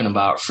we're talking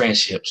about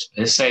friendships,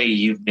 let's say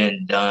you've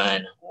been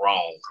done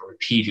wrong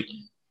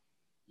repeatedly.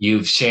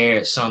 You've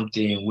shared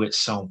something with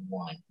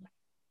someone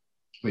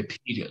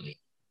repeatedly,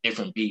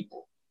 different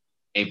people.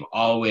 They've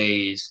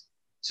always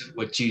took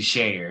what you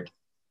shared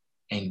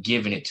and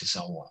given it to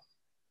someone.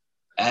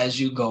 As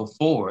you go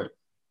forward,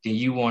 then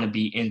you want to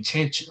be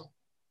intentional.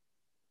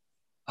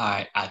 All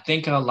right, I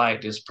think I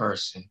like this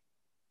person.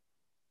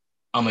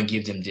 I'm gonna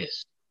give them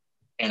this,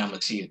 and I'm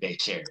gonna see if they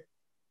share it.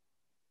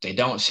 If they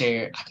don't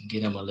share it, I can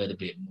give them a little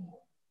bit more.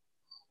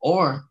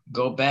 Or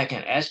go back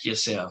and ask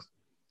yourself,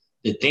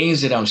 the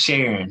things that I'm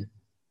sharing,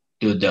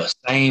 do the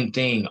same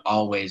thing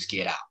always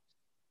get out?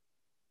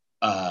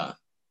 Uh,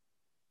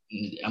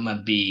 I'm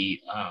gonna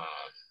be,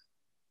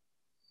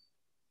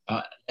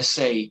 let's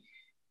say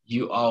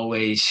you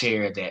always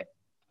share that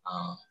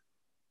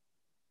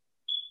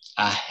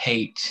I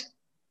hate,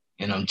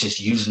 and I'm just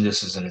using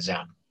this as an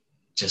example,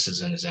 just as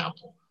an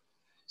example.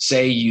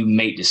 Say you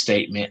make the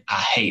statement,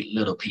 I hate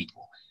little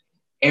people.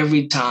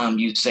 Every time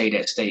you say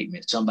that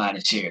statement,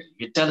 somebody shares it.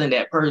 You're telling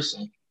that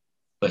person,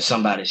 but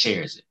somebody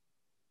shares it.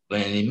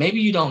 But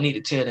maybe you don't need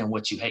to tell them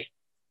what you hate.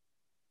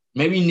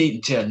 Maybe you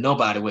need to tell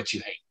nobody what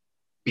you hate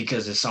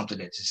because it's something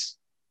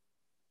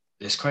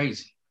that's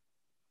crazy.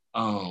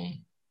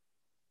 Um,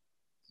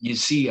 you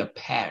see a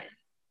pattern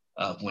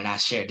of when I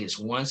share this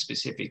one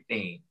specific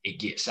thing, it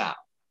gets out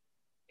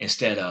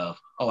instead of,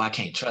 oh, I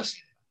can't trust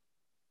it.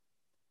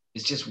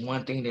 It's just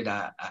one thing that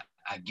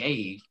I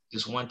gave,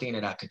 just one thing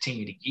that I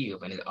continue to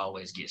give, and it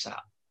always gets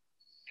out.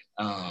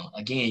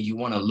 Again, you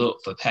want to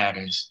look for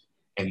patterns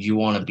and you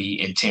want to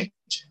be intentional.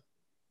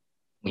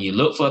 When you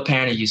look for a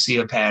pattern, you see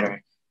a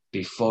pattern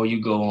before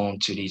you go on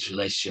to these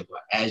relationships or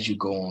as you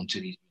go on to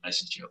these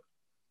relationships,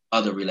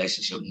 other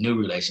relationships, new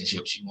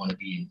relationships, you want to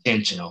be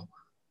intentional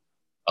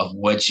of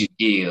what you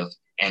give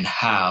and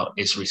how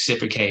it's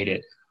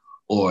reciprocated,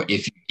 or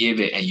if you give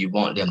it and you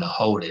want them to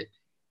hold it,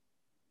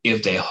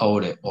 if they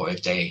hold it or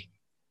if they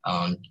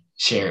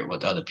share it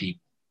with other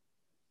people.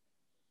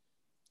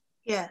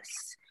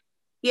 Yes.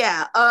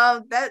 Yeah,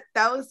 that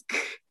was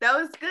that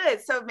was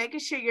good. So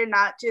making sure you're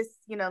not just,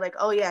 like,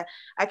 oh yeah,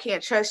 I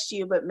can't trust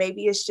you, but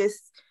maybe it's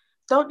just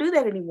don't do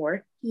that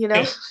anymore,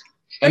 Yeah.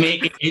 I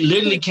mean, it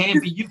literally can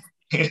be you.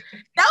 That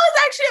was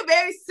actually a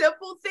very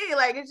simple thing.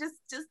 Like, it's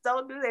just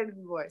don't do that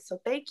anymore.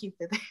 So thank you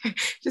for that.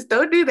 Just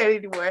don't do that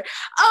anymore.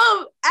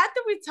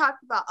 After we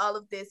talked about all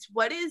of this,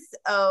 what is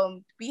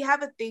we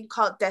have a thing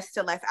called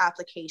Destined Life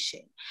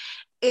application,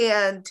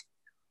 and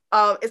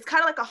it's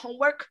kind of like a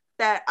homework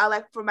that I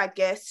like for my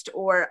guest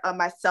or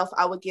myself,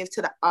 I would give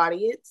to the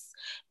audience.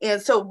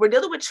 And so we're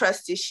dealing with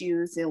trust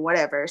issues and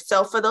whatever.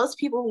 So for those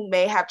people who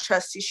may have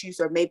trust issues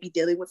or may be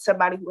dealing with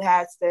somebody who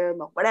has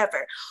them or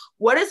whatever,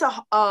 what is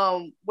some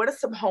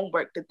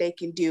homework that they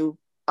can do?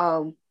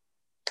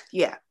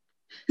 Yeah,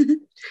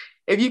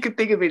 if you can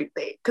think of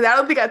anything, because I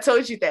don't think I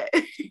told you that.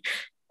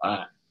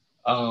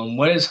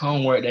 What is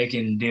homework they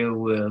can deal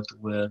with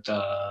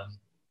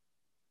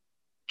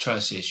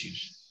trust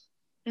issues?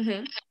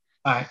 Mm-hmm.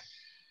 All right.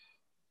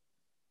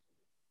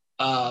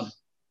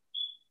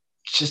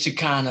 Just to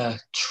kind of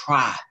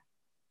try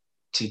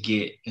to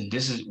get, and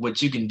this is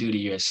what you can do to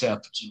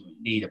yourself, but you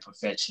need a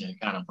professional to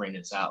kind of bring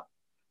this out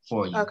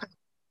for you. Okay.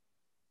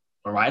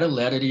 But write a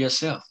letter to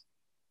yourself.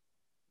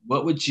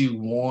 What would you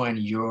warn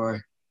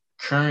your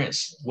current,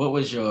 what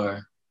would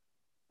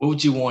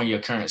you warn your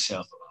current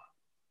self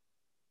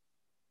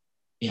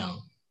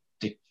about?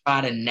 To try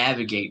to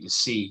navigate to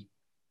see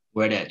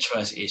where that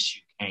trust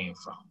issue came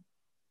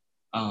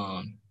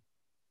from.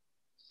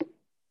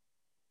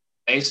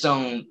 Based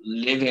on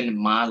living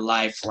my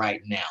life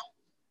right now,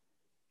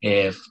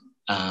 if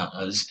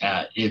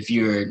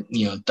you're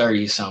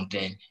 30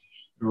 something,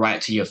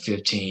 write to your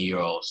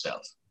 15-year-old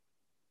self,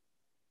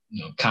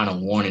 kind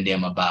of warning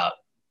them about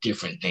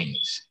different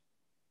things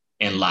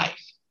in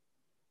life,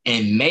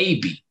 and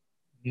maybe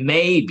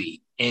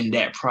in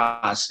that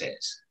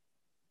process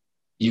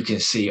you can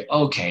see,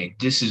 okay,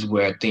 this is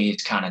where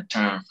things kind of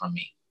turn for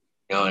me.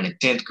 In the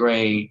 10th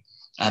grade,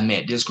 I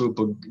met these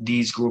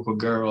group of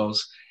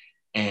girls,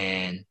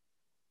 and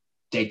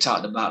they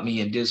talked about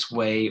me in this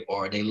way,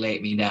 or they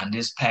laid me down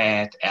this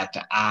path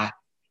after I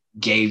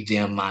gave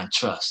them my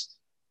trust.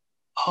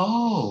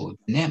 Oh,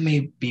 that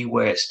may be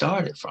where it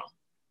started from.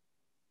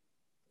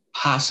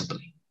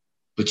 Possibly.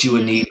 But you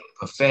would need a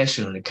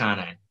professional to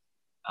kind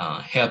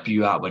of help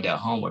you out with that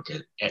homework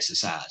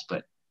exercise.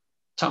 But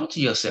talk to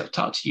yourself.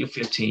 Talk to your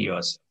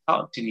 15-year-old self.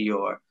 Talk to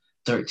your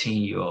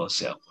 13-year-old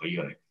self, or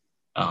your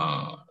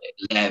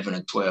 11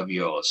 or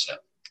 12-year-old self.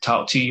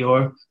 Talk to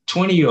your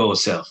 20-year-old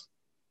self.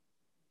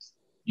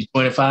 You're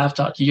 25,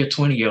 talk to your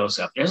 20-year-old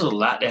self. There's a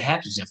lot that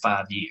happens in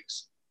 5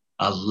 years.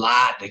 A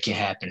lot can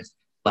happen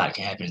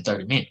in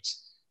 30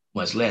 minutes,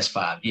 much less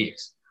 5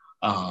 years.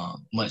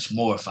 Much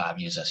more 5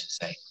 years, I should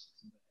say.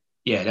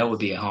 Yeah, that would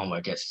be a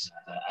homework exercise,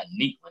 a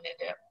neat one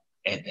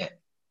at that.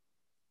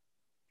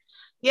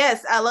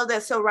 Yes, I love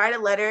that. So write a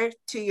letter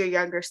to your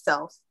younger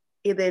self,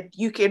 and then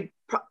you can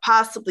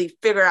possibly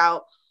figure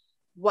out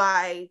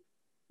why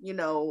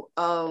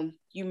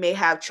you may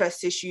have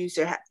trust issues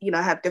or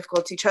have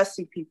difficulty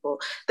trusting people.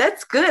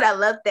 That's good. I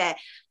love that.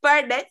 For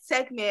our next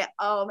segment,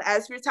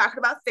 as we're talking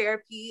about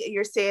therapy, and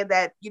you're saying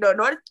that in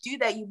order to do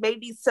that, you may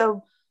need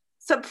some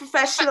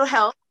professional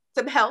help,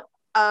 some help.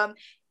 And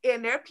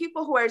there are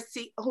people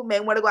who may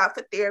want to go out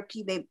for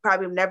therapy. They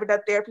probably have never done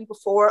therapy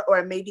before,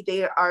 or maybe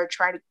they are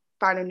trying to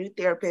find a new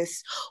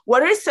therapist.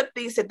 What are some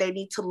things that they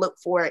need to look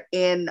for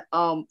in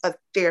a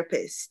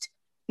therapist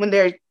when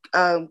they're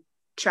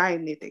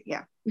trying new things?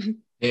 Yeah.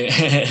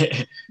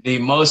 The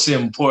most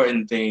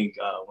important thing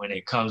when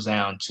it comes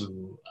down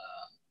to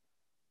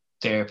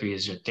therapy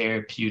is your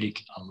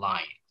therapeutic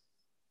alliance.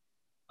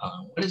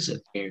 What is a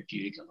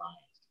therapeutic alliance?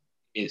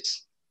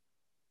 It's,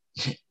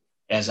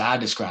 as I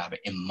describe it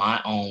in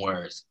my own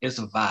words, it's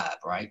a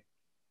vibe, right?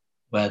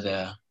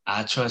 Whether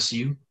I trust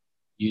you,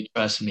 you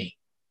trust me.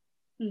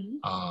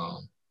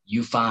 Mm-hmm.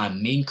 You find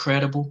me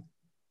credible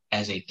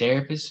as a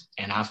therapist,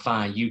 and I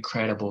find you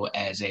credible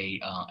as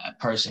a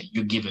person.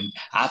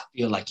 I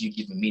feel like you're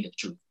giving me the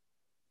truth.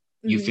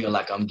 You mm-hmm. feel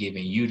like I'm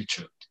giving you the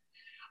truth.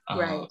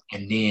 Right.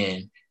 And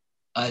then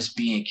us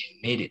being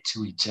committed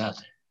to each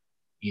other.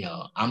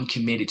 I'm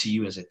committed to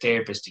you as a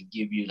therapist to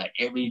give you, like,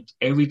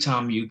 every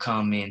time you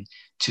come in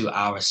to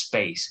our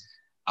space,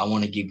 I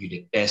want to give you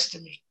the best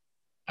of me.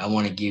 I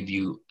want to give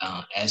you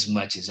as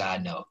much as I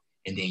know.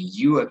 And then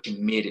you are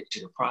committed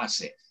to the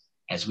process.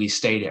 As we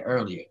stated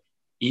earlier,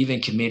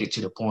 even committed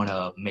to the point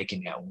of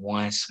making that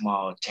one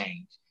small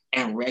change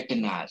and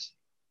recognizing,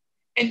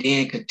 and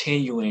then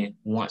continuing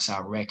once I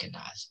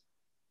recognize.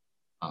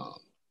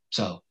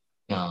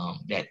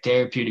 That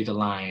therapeutic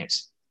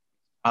alliance,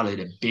 probably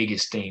the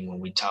biggest thing when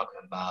we're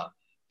talking about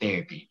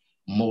therapy,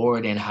 more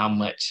than how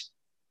much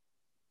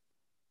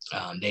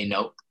they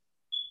know,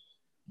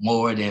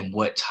 more than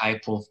what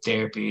type of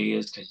therapy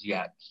is, because you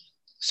got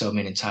so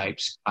many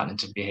types: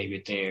 cognitive behavior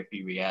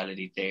therapy,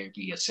 reality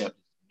therapy, acceptance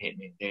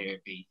commitment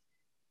therapy,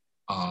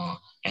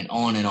 and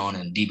on,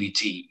 and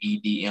DBT,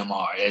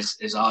 EDMR.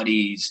 There's all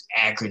these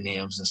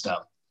acronyms and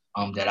stuff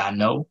that I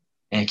know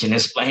and can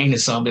explain, to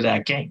some that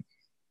I can't.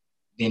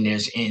 Then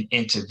there's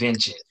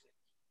intervention.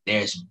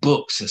 There's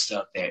books and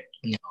stuff that,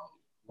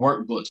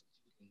 workbooks.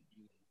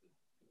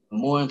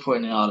 More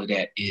important than all of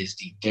that is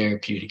the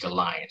therapeutic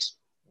alliance.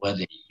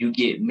 Whether you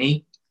get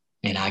me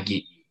and I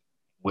get you,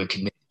 we're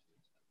committed.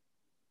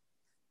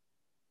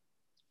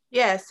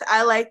 Yes,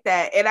 I like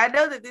that. And I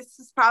know that this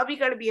is probably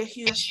going to be a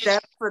huge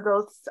step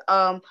for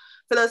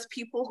those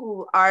people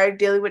who are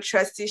dealing with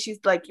trust issues.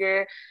 Like,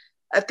 you're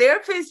a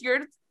therapist,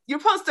 you're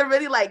supposed to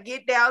really, like,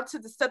 get down to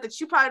the stuff that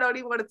you probably don't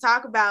even want to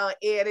talk about.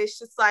 And it's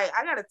just like,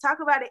 I got to talk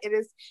about it.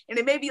 And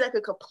it may be like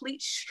a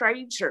complete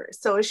stranger.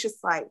 So it's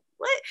just like,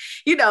 what?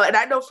 And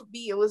I know for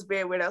me, it was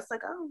very weird. I was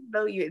like, I don't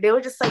know you. They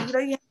were just like,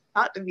 you have to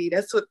talk to me.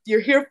 That's what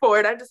you're here for.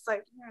 And I'm just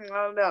like, I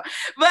don't know.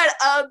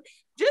 But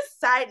just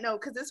side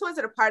note, because this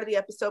wasn't a part of the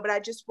episode, but I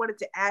just wanted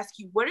to ask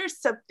you, what are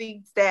some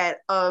things that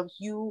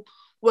you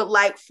would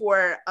like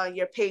for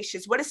your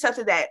patients? What is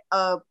something that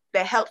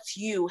helps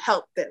you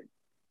help them?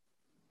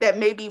 That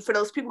maybe for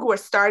those people who are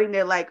starting,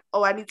 they're like,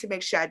 oh, I need to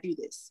make sure I do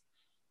this.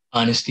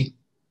 Honesty.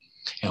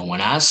 And when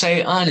I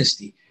say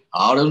honesty,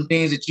 all those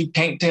things that you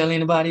can't tell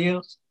anybody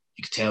else,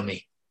 you can tell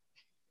me.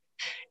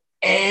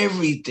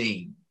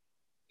 Everything.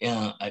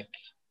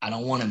 I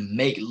don't want to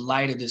make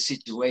light of the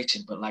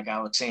situation, but like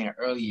I was saying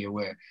earlier,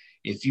 where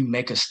if you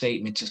make a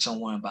statement to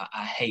someone about,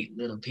 I hate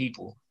little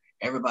people,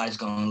 everybody's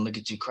going to look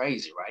at you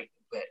crazy, right?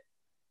 But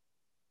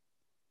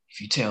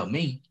if you tell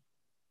me,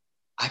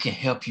 I can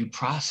help you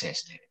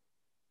process that.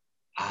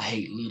 I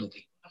hate little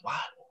people. Why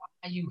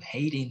are you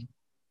hating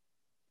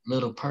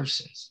little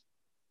persons?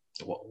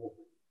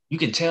 You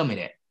can tell me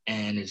that,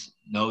 and it's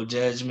no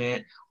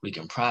judgment. We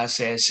can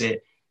process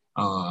it.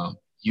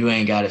 You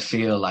ain't got to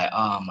feel like,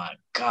 oh my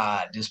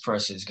God, this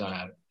person is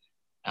gonna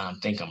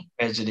think I'm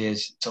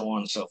prejudiced, so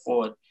on and so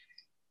forth.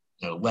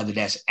 Whether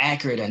that's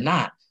accurate or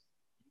not,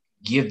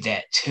 give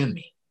that to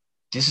me.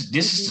 This is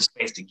the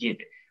space to give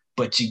it.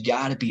 But you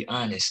got to be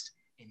honest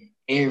in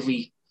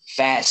every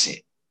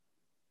facet.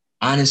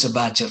 Honest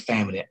about your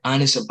family,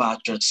 honest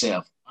about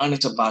yourself,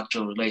 honest about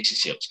your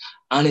relationships,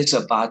 honest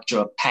about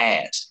your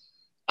past,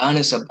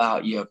 honest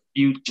about your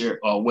future,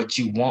 or what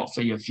you want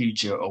for your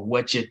future, or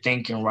what you're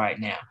thinking right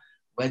now.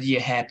 Whether you're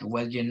happy,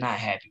 whether you're not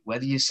happy,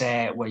 whether you're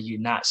sad, whether you're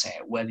not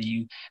sad, whether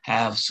you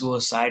have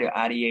suicidal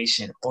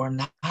ideation or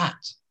not.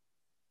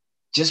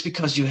 Just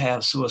because you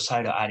have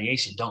suicidal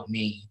ideation don't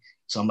mean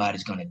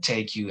somebody's going to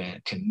take you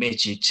and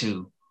commit you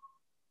to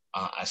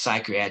a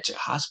psychiatric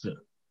hospital.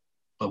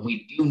 But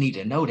we do need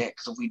to know that,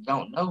 because if we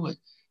don't know it,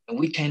 and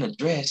we can't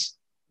address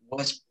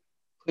what's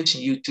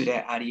pushing you to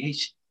that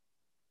ideation.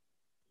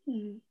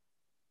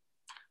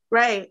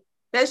 Right.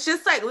 That's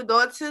just like we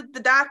go to the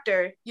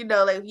doctor,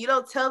 like, you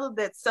don't tell them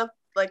that stuff,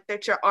 like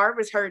that your arm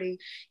is hurting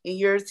and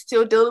you're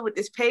still dealing with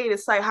this pain.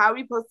 It's like, how are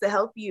we supposed to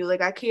help you?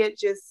 Like, I can't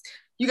just,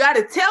 you got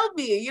to tell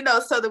me,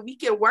 so that we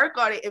can work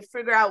on it and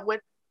figure out what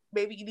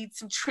maybe you need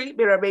some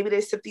treatment, or maybe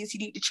there's some things you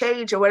need to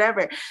change or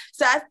whatever.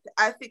 So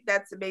I think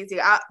that's amazing.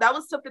 That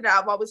was something that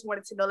I've always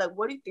wanted to know, like,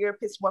 what do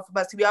therapists want from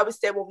us? We always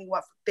say what we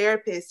want from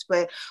therapists,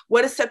 but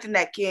what is something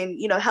that can,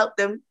 help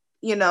them,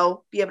 be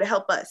able to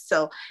help us.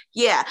 So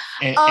yeah.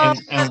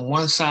 And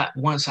one side,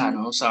 I'm sorry.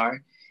 No, you're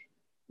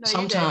good.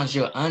 Sometimes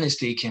your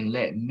honesty can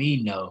let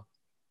me know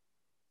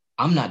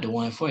I'm not the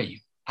one for you.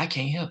 I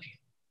can't help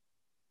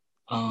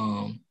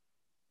you.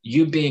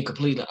 You being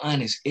completely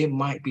honest, it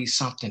might be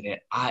something that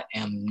I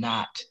am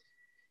not.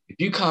 If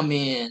you come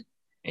in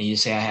and you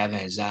say I have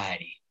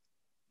anxiety,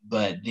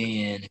 but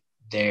then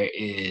there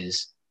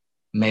is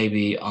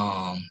maybe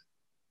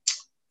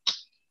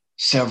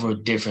several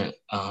different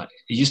it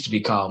used to be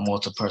called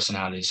multiple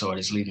personality disorder.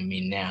 It's leaving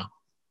me now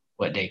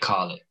what they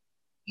call it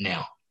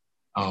now.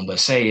 But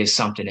say it's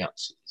something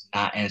else. It's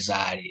not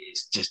anxiety,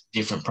 it's just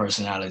different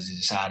personalities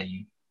inside of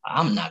you.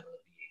 I'm not going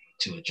to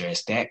be able to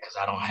address that because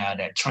I don't have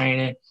that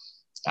training.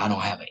 I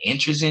don't have an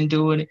interest in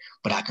doing it,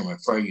 but I can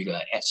refer you to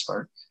an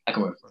expert. I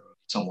can refer you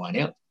to someone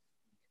else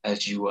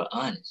as you were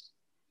honest.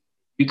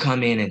 You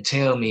come in and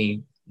tell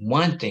me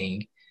one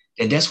thing,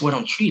 and that's what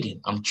I'm treating.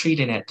 I'm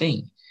treating that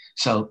thing.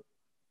 So,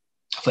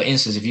 for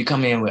instance, if you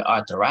come in with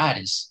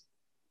arthritis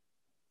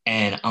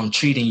and I'm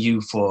treating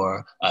you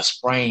for a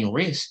sprained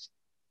wrist,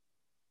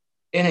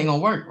 it ain't gonna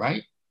work,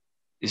 right?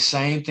 The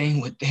same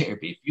thing with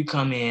therapy. If you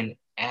come in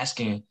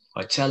asking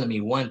or telling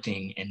me one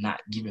thing and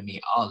not giving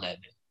me all of it,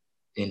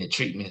 then the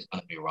treatment is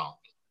gonna be wrong.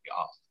 It's gonna be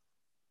off.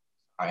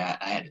 All right,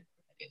 I had to.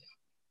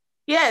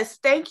 Yes,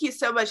 thank you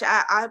so much.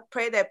 I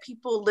pray that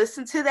people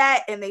listen to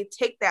that and they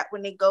take that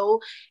when they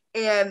go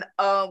and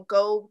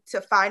go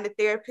to find a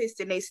therapist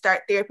and they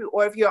start therapy.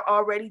 Or if you're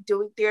already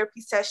doing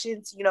therapy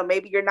sessions,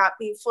 maybe you're not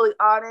being fully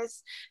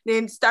honest,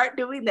 then start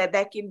doing that.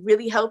 That can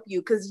really help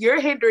you, because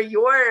you're hindering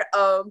your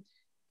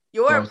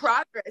Growth.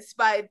 progress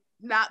by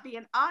not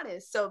being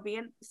honest. So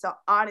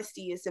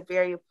honesty is a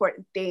very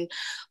important thing.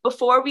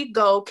 Before we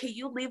go, can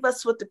you leave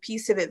us with a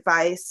piece of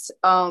advice?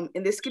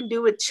 And this can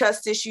do with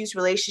trust issues,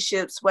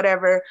 relationships,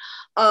 whatever.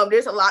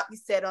 There's a lot we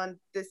said on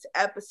this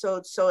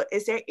episode. So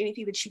is there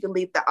anything that you can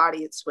leave the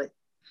audience with?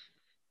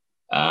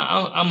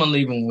 I'm gonna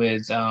leave them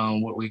with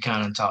what we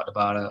kind of talked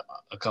about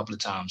a couple of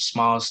times.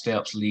 Small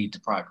steps lead to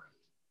progress.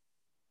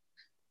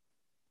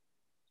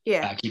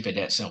 Yeah. I keep it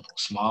that simple.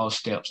 Small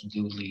steps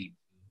do lead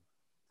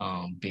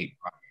big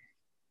progress.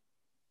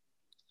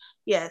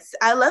 Yes,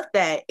 I love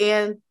that.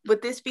 And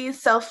with this being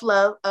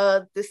self-love,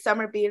 this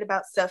summer being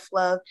about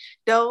self-love,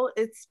 don't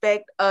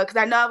expect, because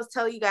I know I was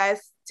telling you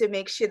guys to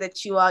make sure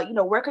that you all,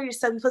 work on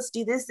yourself. You're supposed to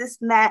do this,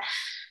 and that.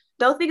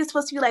 Don't think it's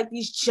supposed to be like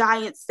these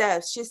giant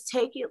steps. Just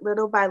take it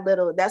little by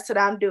little. That's what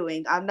I'm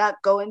doing. I'm not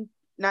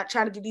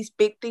trying to do these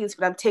big things,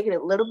 but I'm taking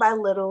it little by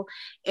little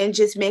and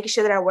just making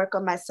sure that I work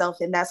on myself.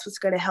 And that's what's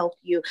going to help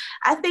you.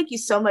 I thank you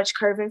so much,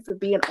 Kervin, for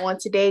being on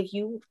today.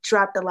 You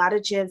dropped a lot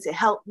of gems. It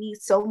helped me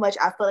so much.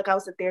 I feel like I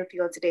was in therapy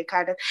on today,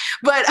 kind of.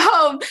 But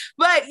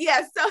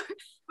yeah,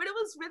 but it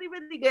was really,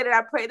 really good. And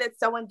I pray that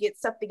someone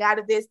gets something out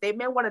of this. They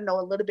may want to know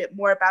a little bit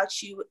more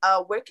about you.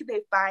 Where can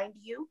they find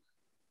you?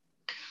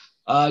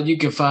 You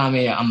can find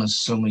me. I'm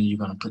assuming you're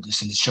gonna put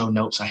this in the show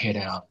notes. I hear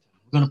that all.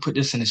 We're gonna put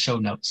this in the show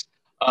notes.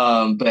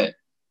 But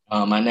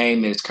my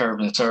name is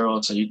Kervin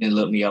Searles, so you can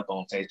look me up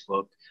on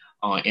Facebook,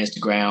 on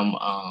Instagram.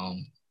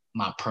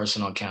 My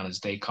personal account is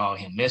They Call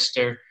Him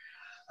Mister.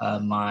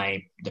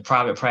 The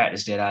private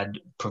practice that I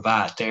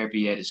provide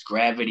therapy at is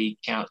Gravity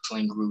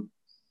Counseling Group.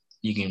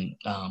 You can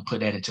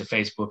put that into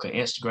Facebook or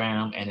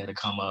Instagram, and it'll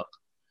come up.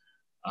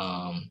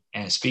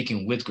 And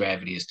Speaking with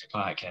Gravity is the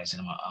podcast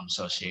that I'm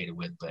associated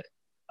with, but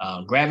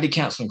Gravity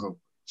Counseling Group.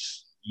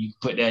 You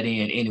put that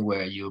in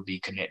anywhere, you'll be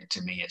connected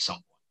to me at some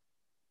point.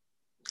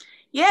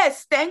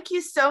 Yes, thank you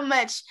so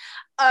much.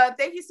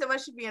 Thank you so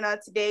much for being on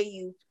today.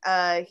 You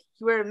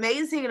were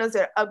amazing. It was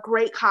a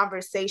great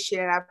conversation,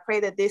 and I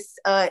pray that this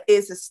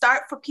is a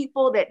start for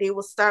people, that they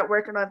will start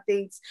working on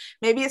things.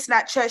 Maybe it's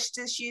not trust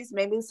issues,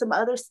 maybe it's some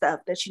other stuff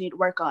that you need to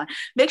work on.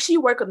 Make sure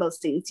you work on those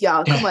things,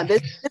 y'all. Come on,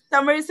 this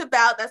summer is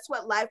about. That's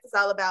what life is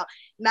all about.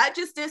 Not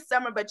just this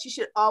summer, but you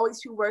should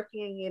always be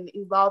working and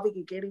evolving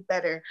and getting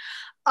better.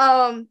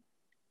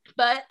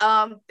 But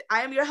I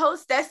am your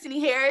host, Destiny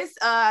Harris.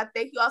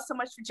 Thank you all so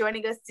much for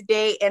joining us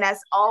today. And as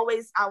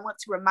always, I want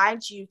to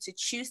remind you to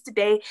choose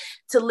today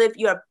to live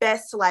your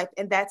best life.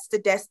 And that's the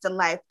destined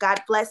life.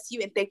 God bless you.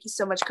 And thank you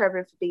so much,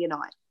 Kervin, for being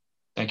on.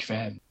 Thank you for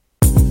having me.